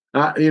Paul,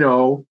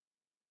 and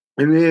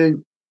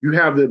then you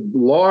have the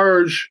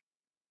large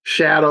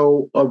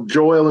shadow of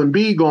Joel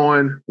Embiid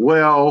going,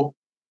 well,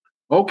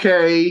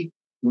 okay,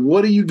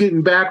 what are you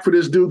getting back for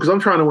this dude? Because I'm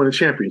trying to win a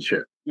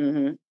championship.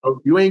 Mm-hmm.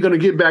 You ain't going to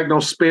get back no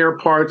spare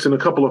parts and a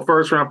couple of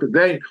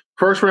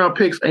first-round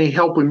picks ain't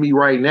helping me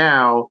right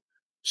now.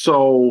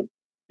 So,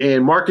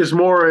 and Marcus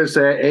Morris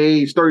at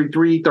age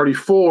 33,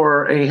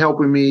 34 ain't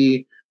helping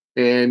me.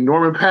 And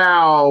Norman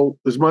Powell,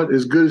 as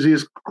good as he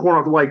is,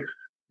 like,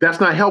 that's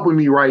not helping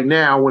me right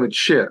now when it's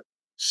shipped.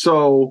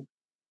 So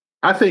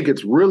I think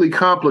it's really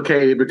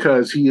complicated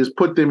because he has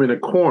put them in a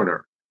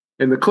corner.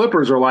 And the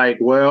Clippers are like,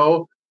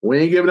 well, we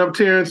ain't giving up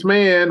Terrence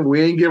Mann.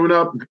 We ain't giving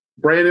up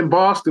Brandon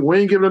Boston. We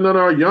ain't giving up none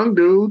of our young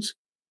dudes.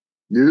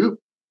 Nope.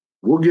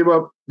 We'll give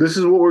up. This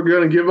is what we're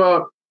going to give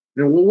up,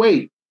 and we'll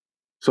wait.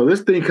 So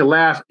this thing can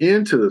last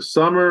into the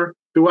summer,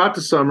 throughout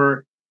the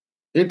summer,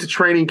 into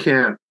training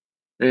camp.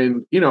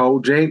 And,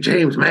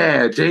 James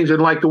mad. James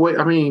didn't like the way.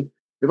 I mean,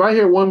 if I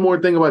hear one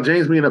more thing about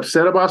James being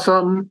upset about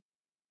something,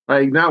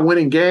 like not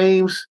winning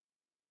games,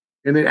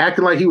 and then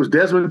acting like he was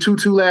Desmond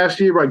Tutu last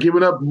year by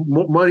giving up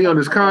money on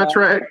his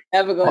contract.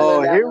 Here we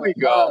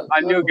go. I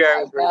knew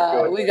Gary was ready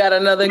to go. We got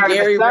another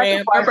Gary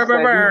rant.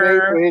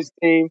 For his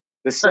team.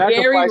 The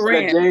sacrifice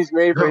that James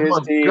made for his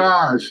team.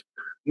 Gosh.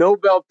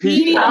 Nobel Peace.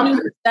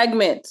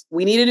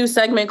 We need a new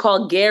segment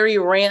called Gary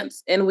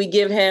Rants, and we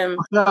give him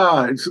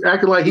it's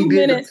acting like he 2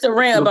 did minutes to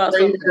rant about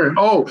something.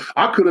 Oh,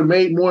 I could have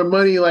made more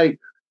money like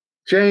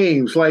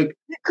James. Like,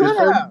 you're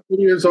 34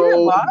 years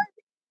old.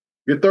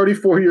 You're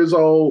 34 years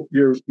old.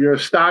 Your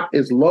stock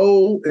is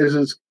low.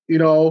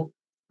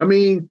 I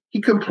mean,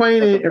 he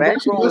complaining. And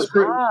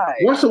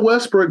Russell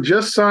Westbrook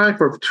just signed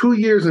for 2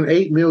 years and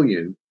 $8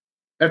 million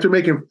after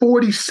making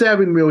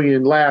 $47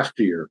 million last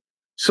year.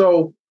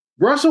 So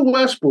Russell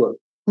Westbrook,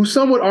 who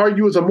some would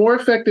argue is a more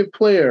effective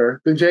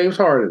player than James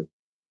Harden.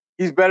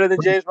 He's better than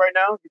James right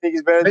now? You think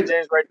he's better than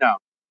James right now?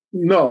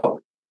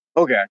 No.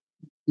 Okay.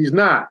 He's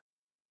not.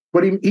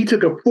 But he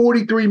took a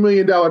 $43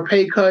 million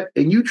pay cut,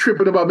 and you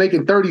tripping about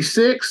making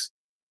 36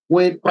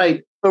 when,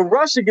 like... So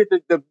Russ should get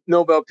the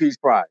Nobel Peace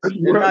Prize.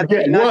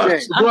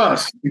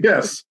 Russ.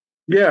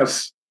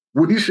 Yes.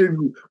 We should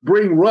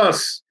bring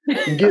Russ.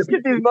 Let's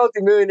get these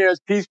multimillionaires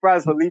Peace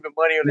Prize for leaving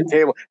money on the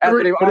table.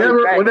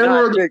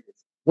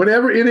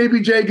 Whenever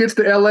NABJ gets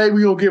to LA,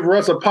 we're going to give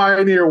Russ a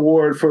Pioneer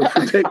Award for a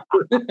pay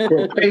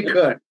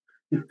cut.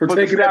 For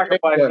taking that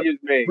sacrifice he has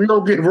made. We're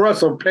going to give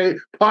Russ a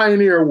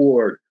Pioneer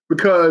Award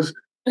because,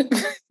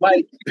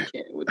 like,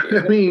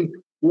 I mean,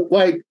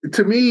 like,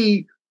 to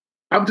me,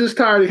 I'm just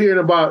tired of hearing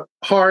about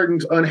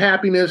Harden's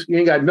unhappiness. You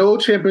ain't got no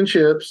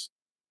championships.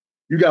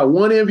 You got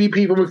one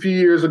MVP from a few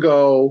years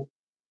ago.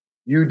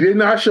 You did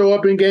not show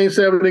up in Game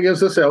 7 against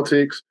the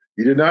Celtics.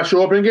 You did not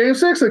show up in Game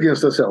 6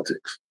 against the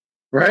Celtics,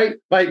 right?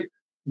 Like,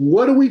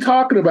 what are we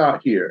talking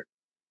about here?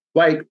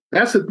 Like,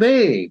 that's the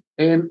thing.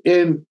 And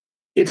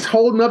it's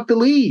holding up the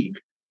league.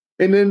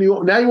 And then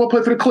now you want to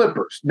play for the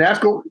Clippers. That's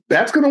going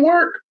to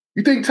work.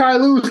 You think Ty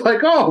Lue's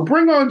like, oh,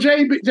 bring on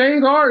James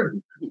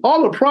Harden.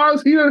 All the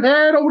problems he done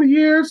had over the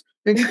years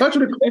and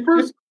touching the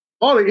Clippers,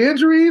 all the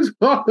injuries.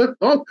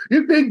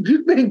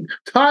 You think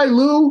Ty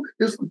Lue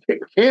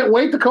can't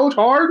wait to coach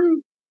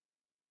Harden?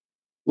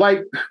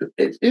 Like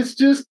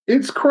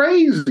it's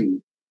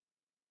crazy.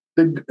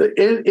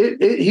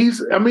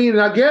 He's, I mean,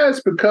 I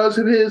guess because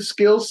of his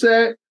skill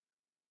set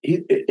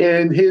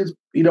and his,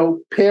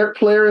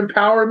 player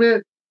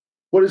empowerment,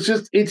 but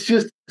it's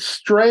just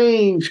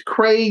strange,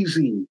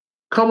 crazy.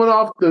 Coming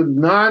off the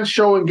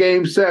non-show in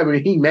Game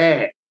 7, he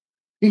mad.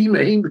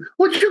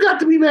 What you got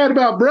to be mad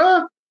about,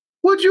 bruh?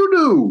 What'd you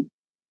do?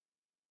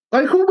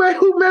 Like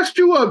who messed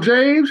you up,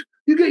 James?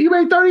 You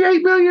made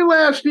 $38 million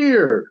last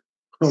year.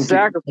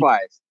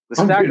 Sacrifice. The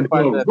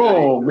sacrifice.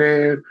 Wrong,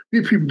 man.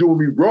 These people doing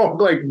me wrong.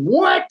 Like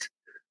what?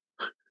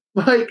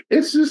 Like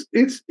it's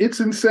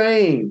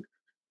insane.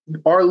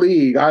 Our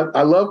league.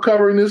 I love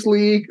covering this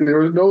league.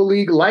 There is no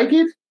league like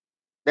it.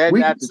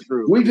 That's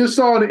true. We just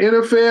saw in the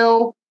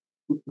NFL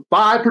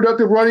 5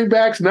 productive running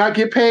backs not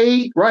get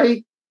paid,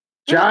 right?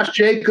 Josh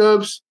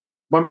Jacobs,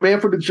 my man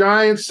for the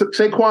Giants,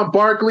 Saquon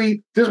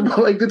Barkley. Just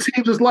like the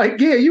team just like,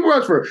 yeah, you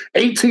rushed for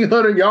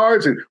 1,800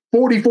 yards and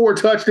 44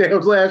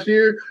 touchdowns last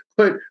year,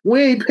 but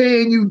we ain't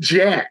paying you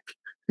jack.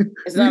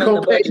 It's not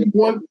gonna pay you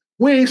one.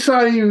 We ain't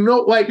signing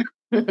you like.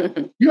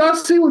 Y'all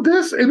see with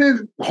this, and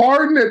then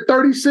Harden at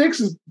 36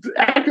 is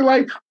acting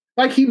like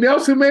he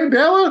Nelson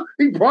Mandela.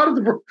 He brought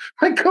it to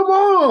like, come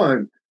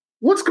on.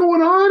 What's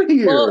going on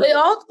here? Well, it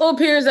also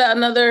appears that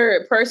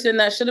another person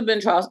that should have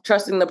been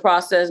trusting the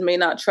process may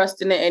not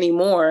trust in it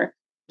anymore.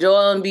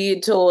 Joel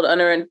Embiid told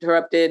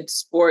Uninterrupted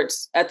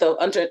Sports at the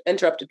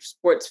Uninterrupted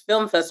Sports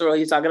Film Festival,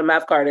 he's talking to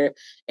Matt Carter,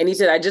 and he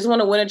said, I just want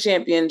to win a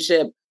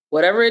championship,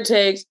 whatever it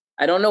takes.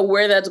 I don't know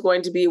where that's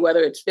going to be, whether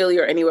it's Philly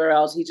or anywhere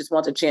else. He just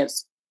wants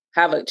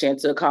have a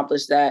chance to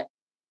accomplish that.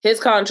 His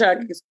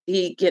contract,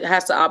 he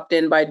has to opt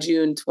in by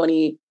June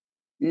 29,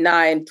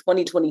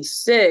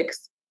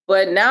 2026.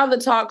 But now the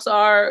talks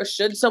are,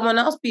 should someone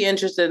else be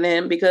interested in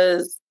him?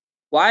 Because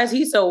why is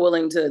he so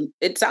willing to?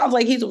 It sounds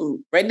like he's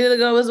ready to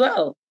go as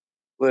well.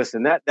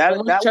 Listen,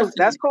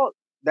 that's called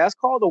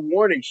a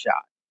warning shot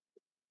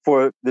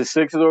for the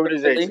Sixers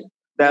organization.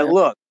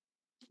 Look,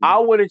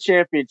 I'll win a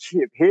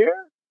championship here.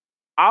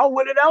 I'll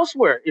win it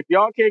elsewhere. If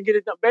y'all can't get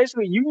it done,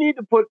 basically, you need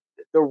to put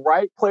the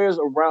right players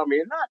around me,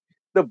 and not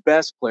the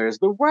best players,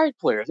 the right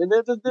players. And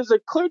there's a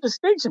clear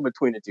distinction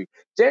between the two.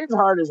 James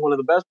Harden is one of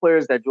the best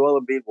players that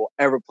Joel Embiid will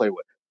ever play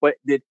with. But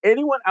did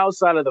anyone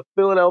outside of the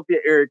Philadelphia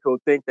area code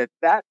think that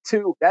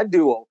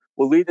duo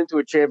will lead into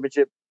a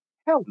championship?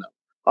 Hell no.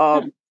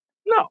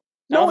 No.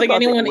 I don't think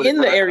anyone in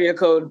the area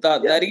code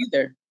thought that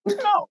either.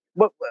 No.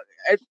 But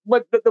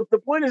the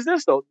point is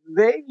this, though.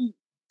 They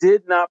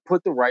did not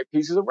put the right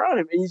pieces around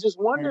him. And you just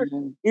wonder,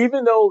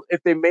 even though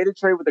if they made a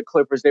trade with the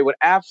Clippers, they would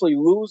absolutely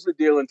lose the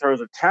deal in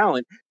terms of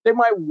talent, they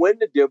might win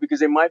the deal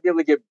because they might be able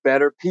to get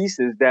better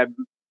pieces that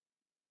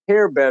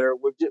pair better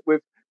with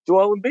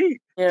Joel Embiid.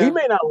 Yeah. He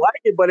may not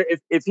like it, but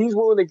if he's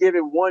willing to give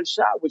it one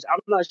shot, which I'm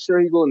not sure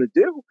he's willing to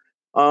do,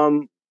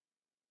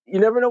 you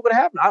never know what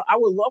happened. I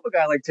would love a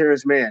guy like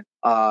Terrence Mann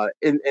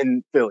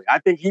in Philly. I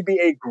think he'd be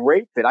a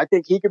great fit. I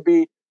think he could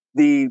be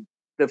the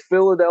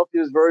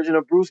Philadelphia's version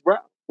of Bruce Brown.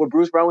 When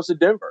Bruce Brown was to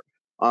Denver.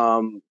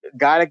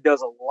 Guy that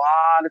does a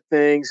lot of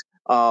things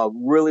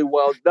really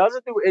well,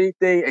 doesn't do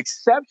anything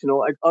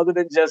exceptional other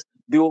than just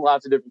do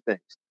lots of different things.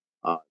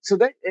 So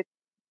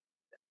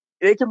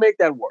they can make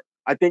that work.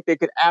 I think they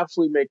could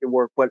absolutely make it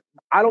work, but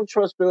I don't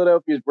trust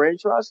Philadelphia's brain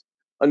trust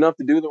enough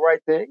to do the right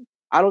thing.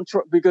 I don't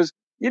trust because,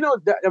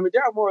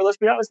 Daryl Morey, let's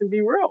be honest and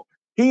be real.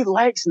 He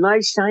likes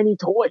nice, shiny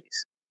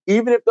toys,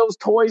 even if those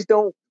toys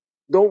don't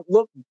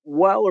look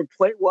well or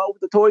play well with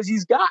the toys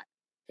he's got.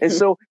 And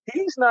so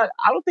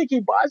I don't think he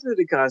buys into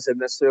the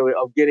concept necessarily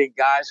of getting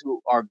guys who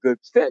are good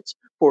fits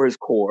for his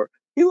core.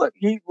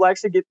 He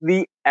likes to get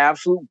the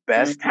absolute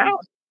best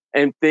talent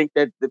and think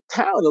that the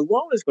talent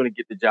alone is going to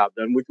get the job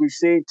done, which we've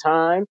seen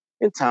time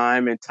and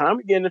time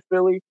again in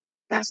Philly.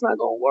 That's not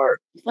going to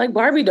work. It's like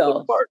Barbie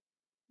dolls.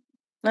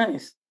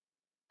 Nice.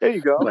 There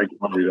you go. Like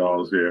Barbie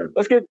dolls, yeah.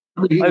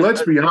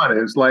 Let's be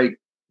honest. Like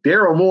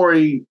Daryl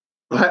Morey,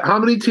 how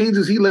many teams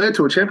has he led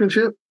to a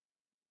championship?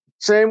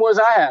 Same ones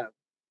I have.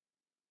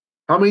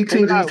 How many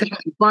teams did he take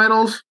to the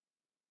finals?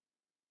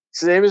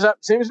 Same as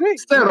me.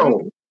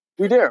 Settle.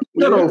 We there.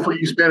 Settle for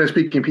you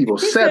Spanish-speaking people.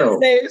 Settle.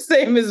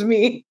 Same as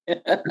me.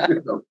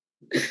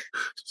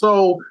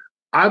 So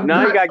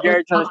now you got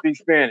Gary trying to speak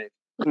Spanish.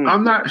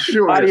 I'm not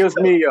sure. Adios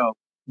mio.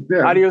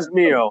 Yeah. Adios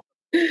mio.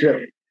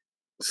 Yeah.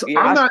 So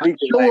I'm not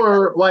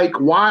sure,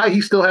 why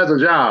he still has a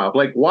job.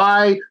 Like,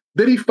 why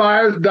did he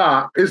fire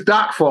Doc? It's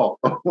Doc's fault.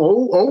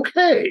 Oh,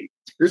 okay.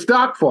 It's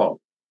Doc's fault.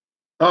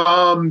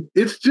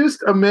 It's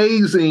just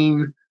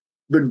amazing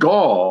the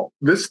gall.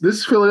 This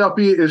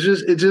Philadelphia it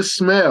just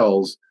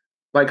smells.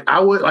 Like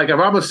if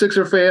I'm a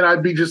Sixer fan,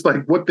 I'd be just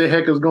like, what the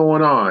heck is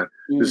going on?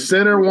 The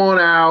center won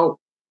out,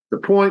 the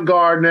point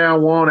guard now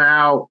won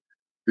out,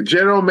 the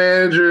general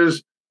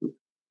manager's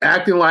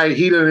acting like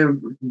he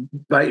didn't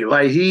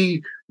like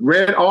he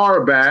read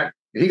Auerbach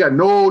He got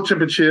no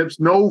championships,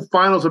 no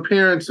finals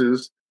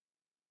appearances.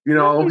 You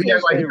know, he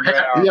had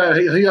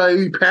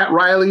Pat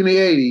Riley in the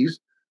 80s,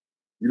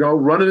 you know,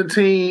 running the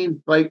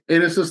team. Like,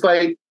 and it's just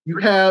like you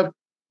have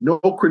no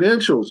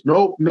credentials,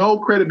 no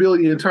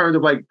credibility in terms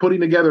of like putting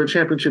together a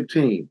championship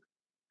team.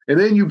 And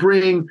then you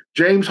bring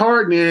James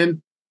Harden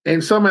in,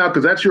 and somehow,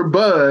 because that's your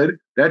bud,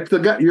 that's the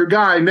guy, your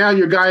guy. Now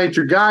your guy ain't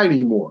your guy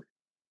anymore.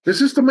 It's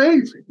just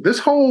amazing. This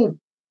whole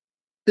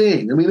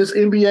thing. I mean, this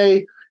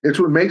NBA, it's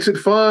what makes it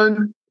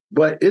fun,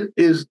 but it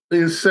is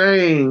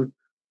insane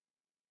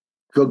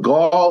the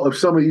gall of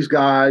some of these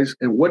guys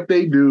and what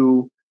they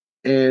do.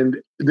 And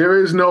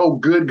there is no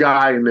good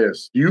guy in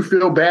this. You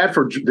feel bad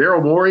for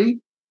Daryl Morey?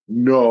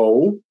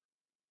 No.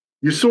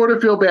 You sort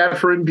of feel bad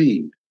for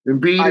Embiid.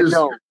 Embiid I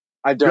don't.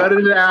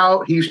 Gutted it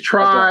out. He's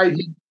tried.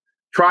 He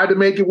tried to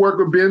make it work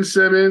with Ben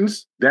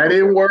Simmons. That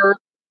didn't work.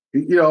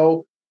 You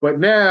know, but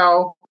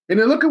now, and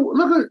then look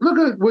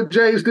at what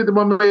Jays did to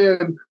my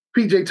man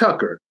PJ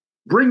Tucker.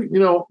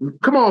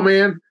 Come on,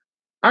 man.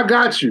 I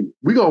got you.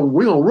 We gonna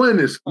run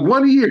this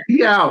 1 year.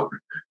 He out.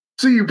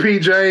 See you,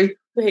 PJ.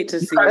 I hate to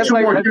see that's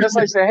like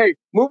saying, hey,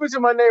 move into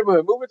my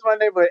neighborhood,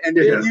 and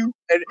then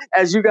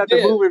as you got the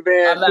moving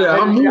van.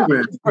 I'm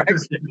moving.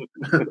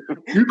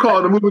 You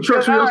call the moving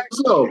trucks for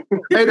yourself.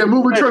 Hey, that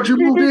moving truck you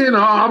moved in,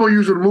 I'm gonna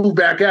use it to move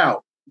back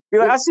out.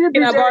 Like, I see.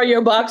 Can I borrow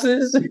your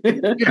boxes?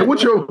 Yeah,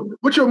 what's your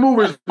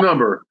mover's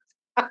number?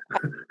 I'm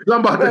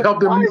about to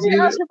help them. Why is he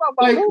asking about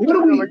my moving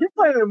number? You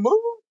planning to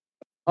move?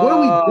 What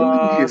are we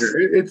doing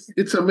here?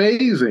 It's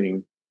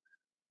amazing,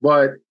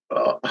 but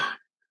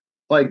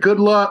like, good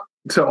luck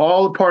to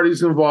all the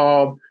parties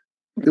involved.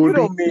 You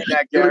don't mean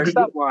that, Gary.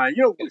 Stop lying.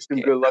 You don't wish them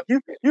good luck. You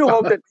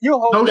hope that.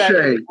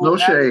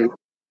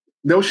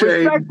 No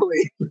shade.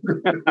 Respectfully.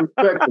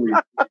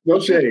 No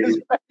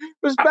shade.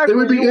 Respectfully. It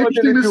would be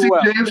interesting to see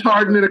James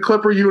Harden in a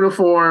Clipper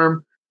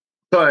uniform,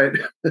 but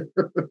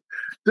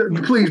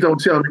please don't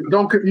tell me.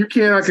 You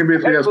cannot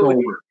convince me that's going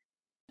to work.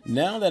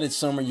 Now that it's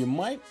summer, you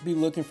might be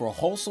looking for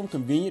wholesome,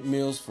 convenient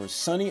meals for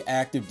sunny,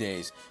 active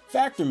days.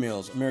 Factor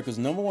Meals, America's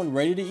 #1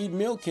 ready-to-eat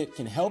meal kit,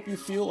 can help you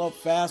fuel up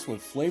fast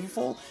with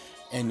flavorful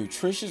and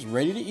nutritious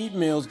ready-to-eat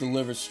meals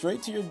delivered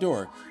straight to your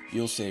door.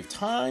 You'll save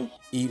time,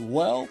 eat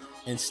well,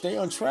 and stay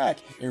on track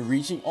in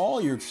reaching all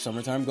your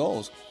summertime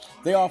goals.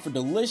 They offer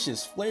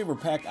delicious,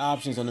 flavor-packed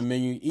options on the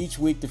menu each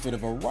week to fit a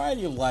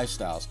variety of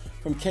lifestyles,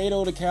 from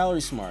keto to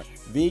calorie smart,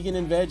 vegan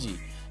and veggie,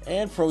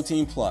 and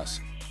protein plus.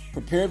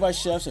 Prepared by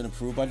chefs and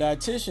approved by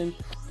dietitians,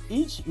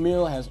 each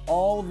meal has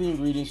all of the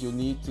ingredients you'll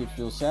need to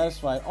feel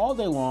satisfied all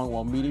day long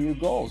while meeting your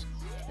goals.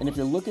 And if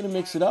you're looking to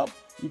mix it up,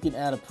 you can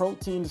add a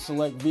protein to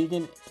select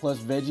vegan plus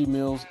veggie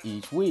meals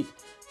each week.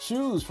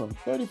 Choose from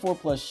 34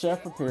 plus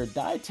chef-prepared,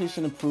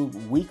 dietitian-approved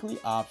weekly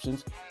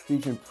options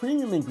featuring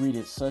premium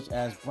ingredients such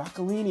as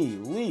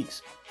broccolini,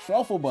 leeks,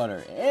 truffle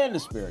butter, and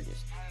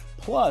asparagus.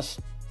 Plus,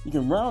 you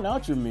can round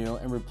out your meal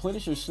and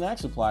replenish your snack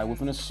supply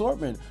with an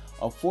assortment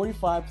of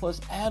 45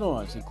 plus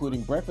add-ons,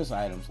 including breakfast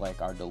items like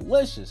our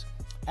delicious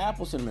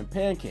apple cinnamon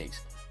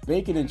pancakes,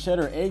 bacon and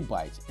cheddar egg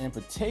bites, and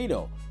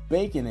potato,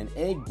 bacon, and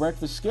egg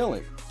breakfast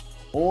skillet.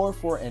 Or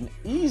for an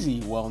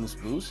easy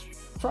wellness boost,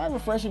 try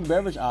refreshing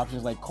beverage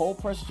options like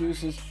cold-pressed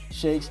juices,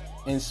 shakes,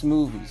 and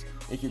smoothies.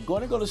 If you're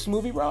going to go the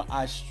smoothie route,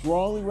 I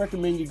strongly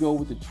recommend you go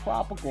with the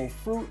tropical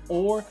fruit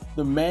or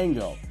the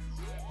mango.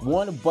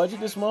 Want to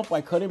budget this month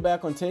by cutting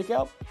back on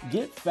takeout?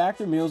 Get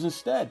Factor Meals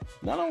instead.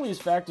 Not only is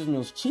Factor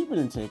Meals cheaper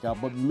than takeout,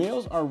 but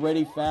meals are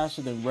ready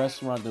faster than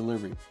restaurant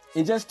delivery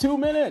in just 2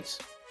 minutes.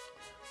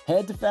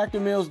 Head to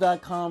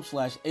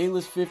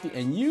factormeals.com/A-list50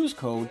 and use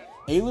code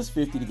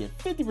A-list50 to get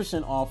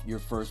 50% off your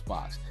first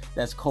box.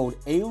 That's code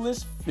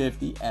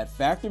A-list50 at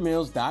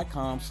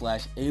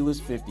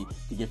factormeals.com/A-list50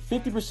 to get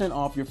 50%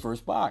 off your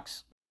first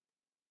box.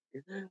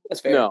 That's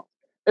fair. No.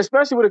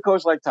 Especially with a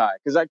coach like Ty,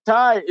 because like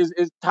Ty's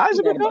a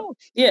good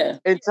coach. Yeah,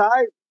 and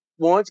Ty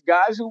wants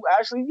guys who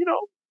actually,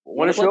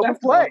 want to show up and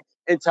play.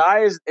 And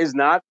Ty is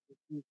not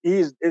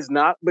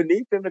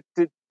beneath him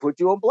to put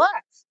you on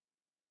blast.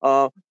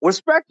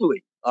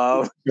 Respectfully,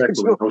 no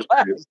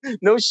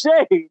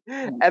shade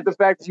at the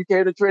fact that you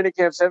came to training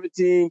camp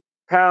 17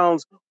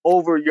 pounds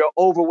over your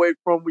overweight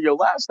from your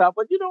last stop.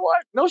 But you know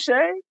what? No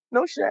shade.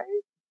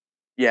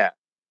 Yeah,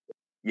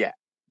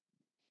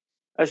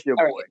 that's your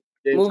boy. Right.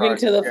 Moving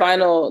to the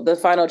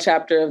final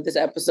chapter of this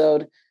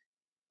episode,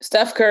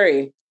 Steph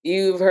Curry,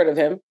 you've heard of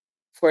him,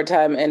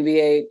 four-time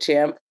NBA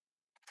champ,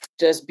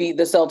 just beat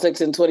the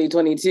Celtics in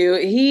 2022.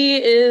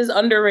 He is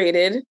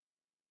underrated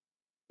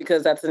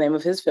because that's the name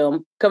of his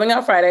film, coming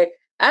out Friday.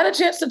 I had a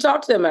chance to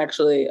talk to him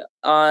actually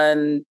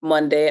on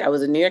Monday. I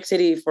was in New York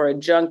City for a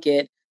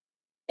junket,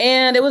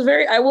 and it was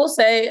I will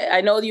say,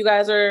 I know you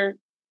guys are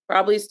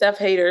probably Steph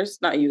haters,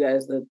 not you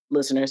guys, the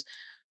listeners,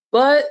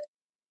 but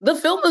the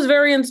film was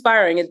very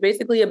inspiring. It's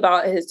basically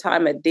about his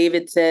time at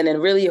Davidson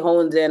and really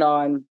hones in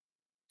on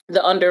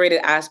the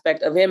underrated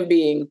aspect of him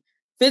being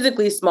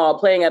physically small,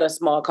 playing at a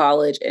small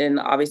college, and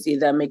obviously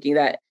them making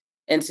that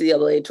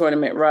NCAA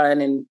tournament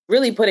run and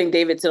really putting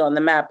Davidson on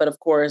the map. But of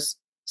course,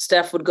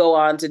 Steph would go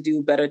on to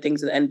do better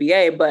things in the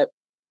NBA. But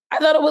I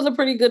thought it was a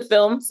pretty good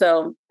film.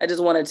 So I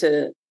just wanted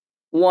to,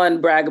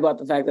 one, brag about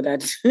the fact that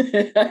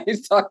I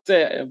talked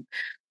to him.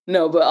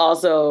 No, but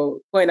also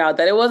point out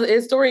that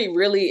his story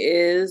really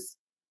is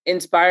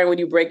inspiring when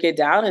you break it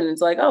down. And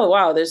it's like, oh,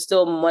 wow, there's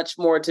still much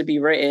more to be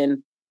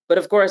written. But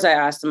of course, I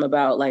asked him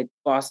about like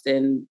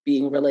Boston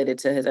being related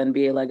to his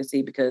NBA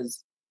legacy,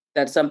 because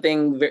that's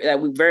something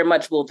that we very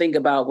much will think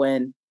about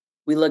when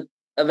we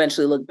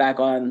eventually look back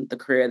on the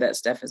career that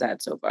Steph has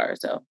had so far.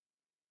 So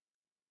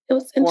it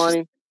was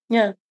interesting.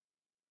 Yeah.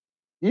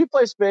 Do you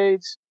play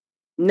spades?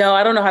 No,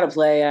 I don't know how to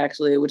play,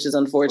 actually, which is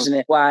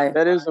unfortunate. Why?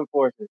 That is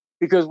unfortunate.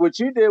 Because what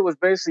you did was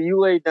basically you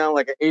laid down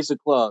like an ace of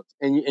clubs,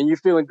 and you're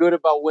feeling good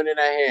about winning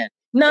that hand.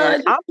 No,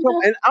 and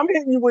I'm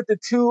hitting you with the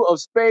two of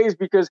spades,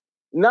 because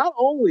not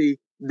only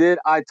did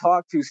I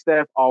talk to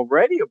Steph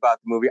already about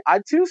the movie, I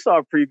too saw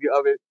a preview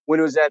of it when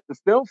it was at the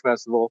film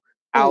festival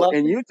out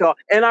in Utah,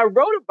 and I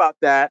wrote about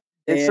that.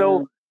 And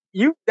so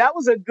that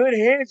was a good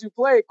hand you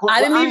played.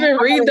 I didn't even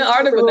read the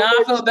article. Now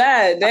I feel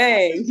bad.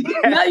 Dang.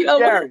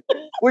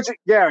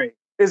 Gary,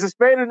 is a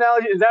spade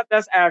analogy?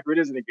 That's accurate,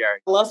 isn't it, Gary?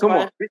 Come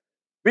on.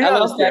 Be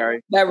honest,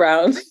 Gary. That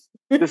round.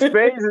 The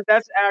spades,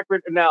 that's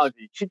accurate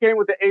analogy. She came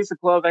with the ace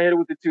of clubs. I hit it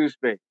with the two of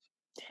spades.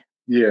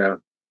 Yeah.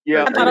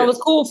 I thought it was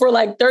cool for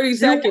like 30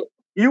 seconds.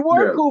 You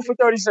were cool for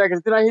 30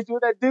 seconds. Then I hit you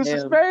with that deuce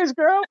of spades,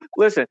 girl.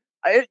 Listen,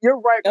 you're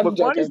right. But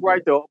Bonnie's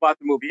right, though, about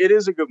the movie. It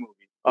is a good movie.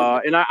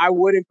 And I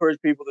would encourage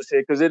people to see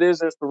it because it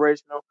is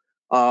inspirational.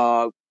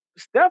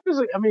 Steph is,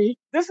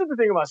 this is the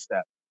thing about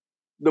Steph.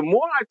 The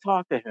more I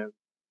talk to him,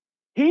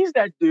 he's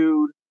that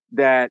dude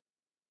that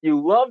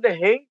you love to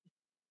hate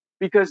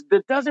because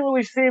there doesn't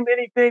really seem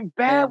anything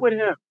bad with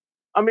him.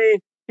 I mean,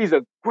 he's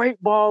a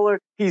great baller.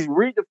 He's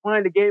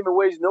redefined the game in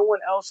ways no one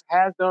else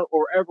has done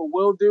or ever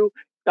will do.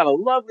 Got a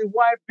lovely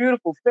wife,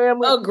 beautiful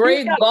family. A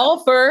great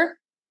golfer.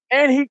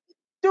 And he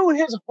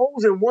his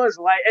holes in ones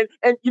like,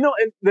 and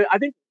I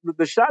think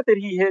the shot that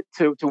he hit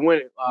to win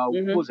it,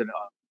 what was it?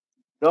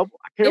 I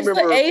can't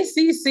remember. It's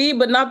the ACC,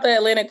 but not the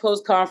Atlantic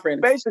Coast Conference.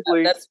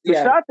 Basically,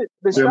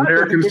 the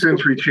American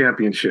Century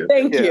Championship.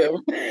 Thank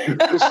you.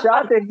 The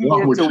shot that he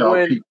hit to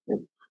win.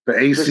 People. The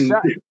AC,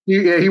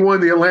 he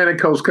won the Atlantic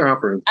Coast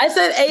Conference. I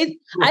said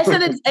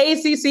it's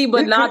ACC,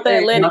 but not the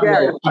Atlantic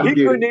Coast. He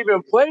couldn't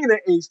even play in the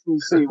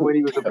ACC when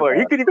he was a player.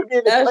 He couldn't even get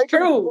in the That's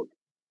true.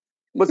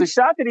 But the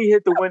shot that he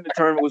hit to win the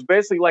tournament was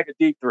basically like a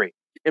deep three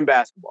in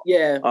basketball.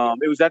 Yeah.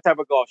 It was that type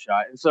of golf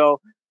shot. And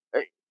so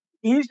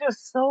he's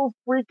just so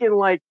freaking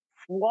like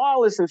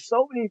flawless in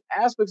so many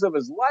aspects of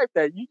his life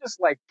that you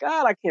just like,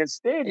 God, I can't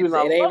stand you. And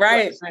I love you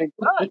at the same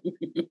time.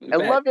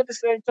 And love you at the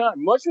same time.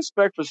 Much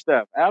respect for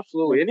Steph.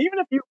 Absolutely. And even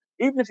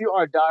if you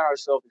are a diehard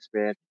Celtics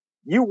fan,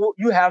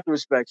 you have to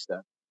respect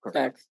Steph.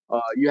 Facts.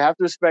 You have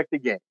to respect the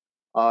game.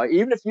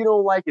 Even if you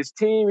don't like his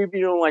team, if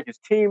you don't like his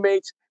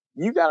teammates,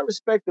 you got to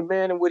respect the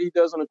man and what he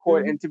does on the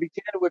court, and to be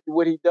candid with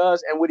what he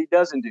does and what he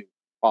doesn't do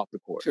off the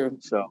court. True.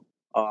 So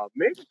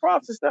maybe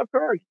props to Steph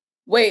Curry.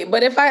 Wait,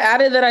 but if I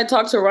added that I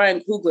talked to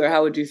Ryan Coogler,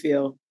 how would you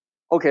feel?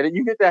 Okay, then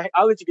you get that.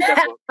 I'll let you get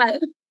that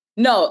book.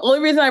 No, only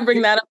reason I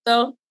bring that up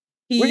though,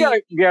 we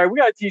gotta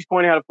teach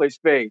Courtney how to play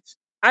spades.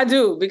 I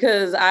do,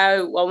 because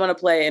I want to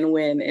play and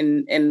win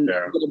and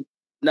get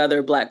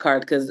another black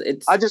card, because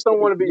I just don't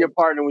want to be your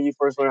partner when you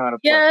first learn how to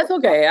play. Yeah, it's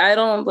okay. I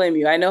don't blame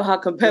you. I know how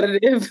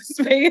competitive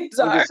spades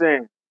are. I'm just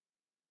saying.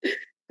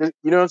 You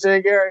know what I'm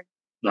saying, Gary?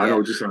 I know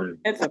what you're saying.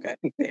 It's okay.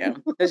 Yeah.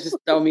 Let's just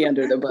throw me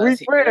under the bus.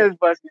 We friends,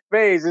 but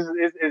spades is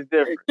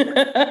different.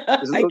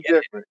 It's a little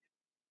different.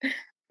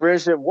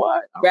 Friendship,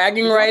 what?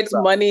 Bragging rights,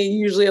 money,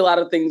 usually a lot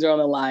of things are on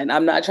the line.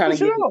 I'm not trying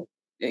to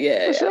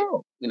get For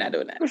sure. We're not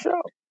doing that. For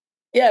sure.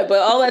 Yeah, but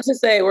all that to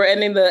say, we're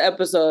ending the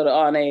episode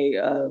on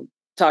a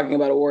talking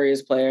about a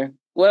Warriors player.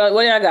 What do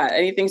y'all got?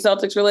 Anything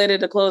Celtics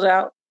related to close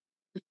out?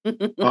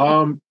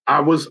 I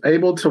was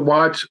able to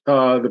watch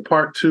the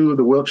part 2 of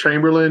the Wilt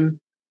Chamberlain.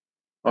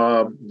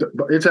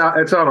 It's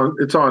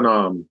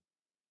on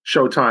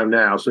Showtime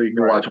now, so you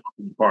can watch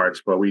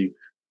parts. But we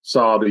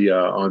saw the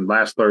on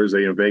last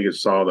Thursday in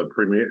Vegas, saw the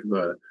premiere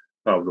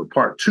of the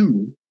part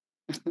 2,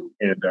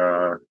 and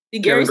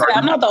Gary said,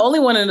 "I'm not the only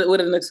one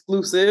with an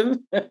exclusive."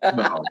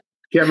 No,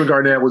 Kevin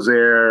Garnett was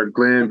there,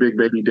 Glenn Big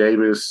Baby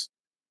Davis,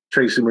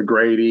 Tracy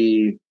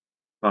McGrady.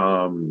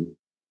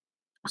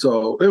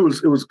 So it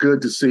was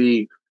good to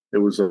see. It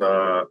was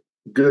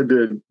good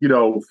to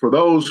for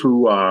those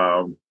who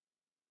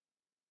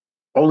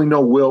only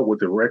know Wilt with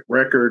the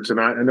records, and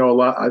I know a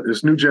lot.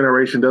 This new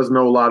generation doesn't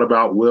know a lot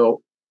about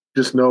Wilt.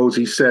 Just knows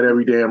he set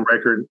every damn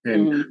record,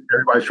 and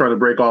everybody's trying to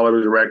break all of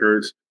his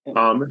records.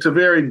 It's a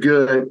very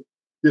good.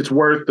 It's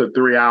worth the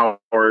 3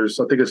 hours.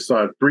 I think it's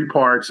 3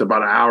 parts,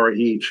 about an hour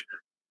each.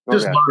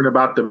 Just learn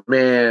about the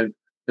man,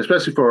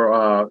 especially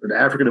for the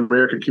African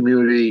American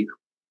community,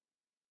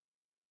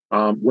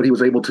 what he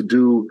was able to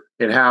do,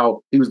 and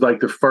how he was like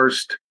the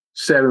first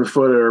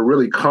 7-footer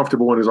really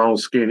comfortable in his own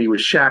skin. He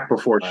was Shaq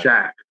before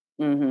Shaq.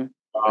 In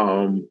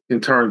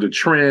terms of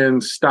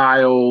trends,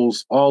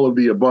 styles, all of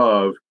the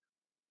above.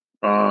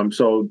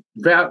 So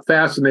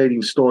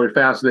fascinating story,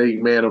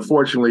 fascinating man.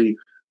 Unfortunately,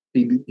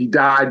 he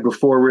died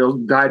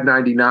died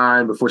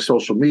 99, before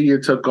social media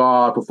took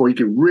off, before he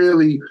could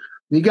really,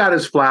 he got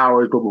his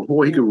flowers, but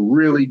before he could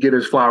really get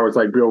his flowers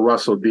like Bill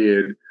Russell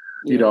did.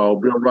 You know,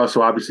 Bill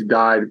Russell obviously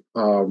died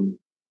more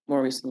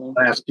recently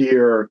last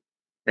year,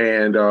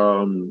 and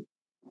you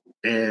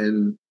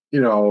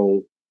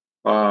know,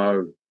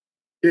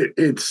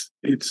 it's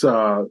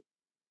how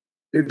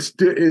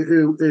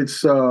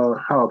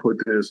I put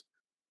this.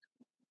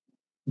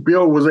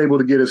 Bill was able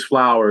to get his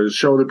flowers,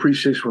 show the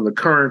appreciation from the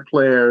current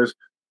players,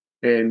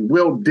 and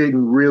Wilt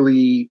didn't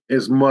really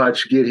as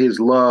much get his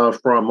love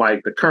from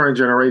like the current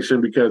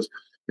generation, because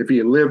if he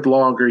had lived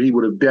longer, he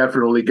would have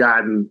definitely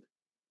gotten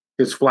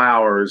his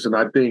flowers. And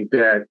I think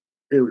that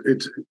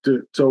it's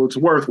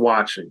worth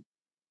watching.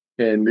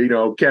 And, you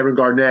know, Kevin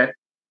Garnett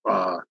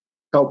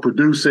helped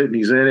produce it, and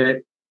he's in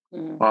it.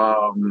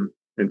 And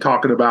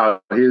talking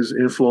about his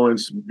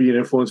influence, being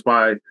influenced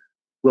by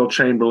Wilt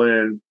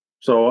Chamberlain.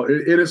 So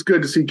it is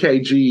good to see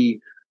KG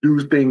do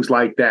things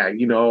like that,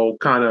 you know,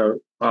 kind of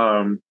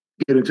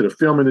get into the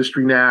film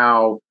industry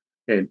now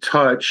and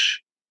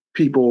touch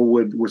people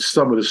with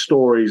some of the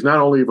stories, not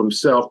only of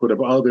himself, but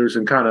of others,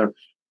 and kind of,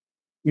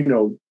 you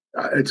know,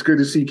 it's good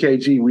to see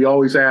KG. We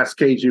always ask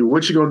KG,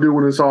 what you going to do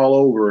when it's all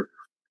over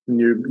and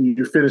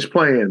you finish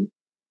playing?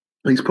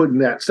 He's putting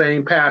that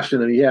same passion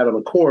that he had on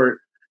the court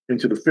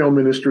into the film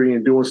industry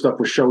and doing stuff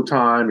with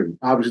Showtime, and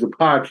obviously the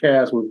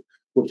podcast with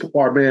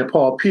our man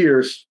Paul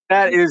Pierce.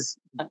 That is,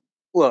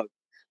 look,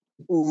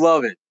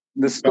 love it.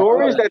 The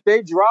stories that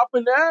they drop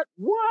in that,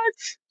 what?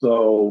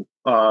 So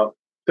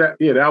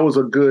that was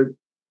a good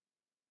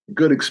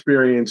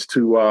experience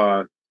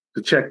to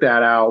check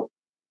that out.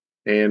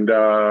 And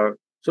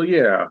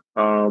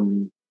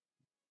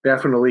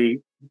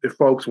definitely, if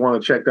folks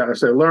want to check that, I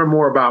said learn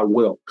more about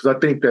Wilt, because I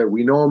think that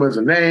we know him as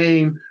a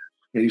name,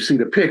 and you see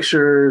the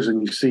pictures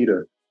and you see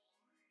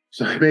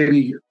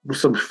maybe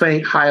some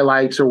faint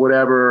highlights or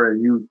whatever,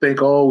 and you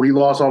think, oh, he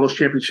lost all those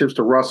championships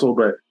to Russell,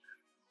 but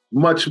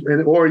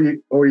or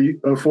you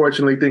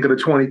unfortunately think of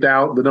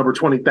the number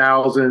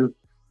 20,000,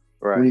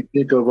 right? When you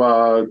think of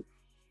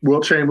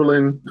Wilt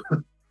Chamberlain.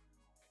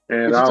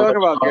 And what you talking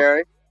about,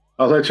 Gary?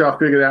 I'll let y'all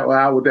figure that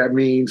out what that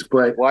means.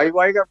 But why you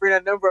got to bring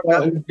that number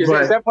up? Is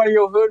that part of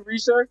your hood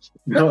research?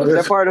 No, is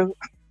that part of?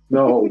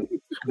 No.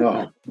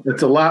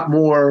 It's a lot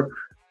more.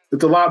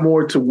 It's a lot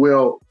more to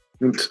Wilt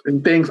and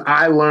things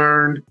I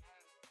learned.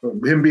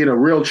 Him being a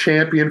real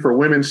champion for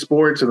women's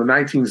sports in the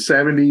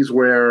 1970s,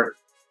 where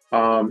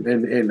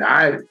and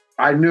I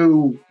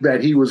knew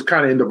that he was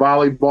kind of into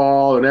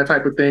volleyball and that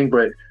type of thing,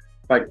 but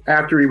like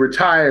after he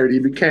retired, he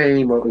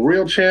became a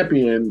real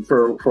champion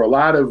for a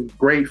lot of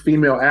great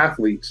female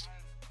athletes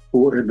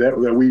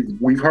that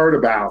we've heard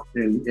about,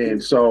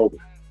 and so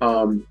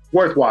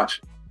worth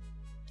watching.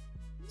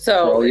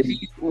 So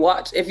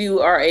if you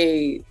are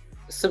a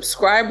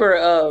subscriber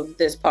of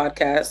this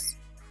podcast,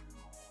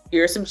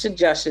 here are some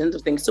suggestions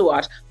of things to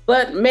watch,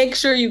 but make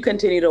sure you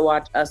continue to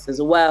watch us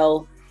as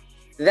well.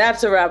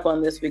 That's a wrap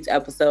on this week's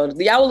episode.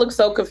 Y'all will look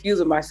so confused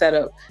with my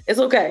setup. It's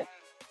okay.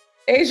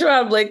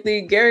 Asheron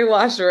Blakely, Gary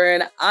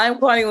Washburn, I'm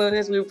Kwani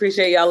Lunis. We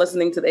appreciate y'all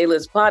listening to the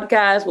A-List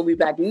podcast. We'll be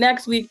back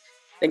next week.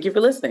 Thank you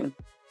for listening.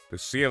 The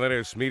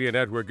CLNS Media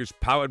Network is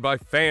powered by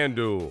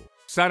FanDuel.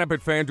 Sign up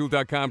at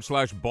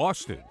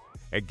FanDuel.com/Boston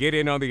and get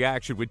in on the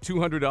action with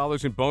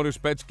 $200 in bonus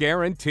bets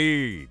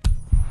guaranteed.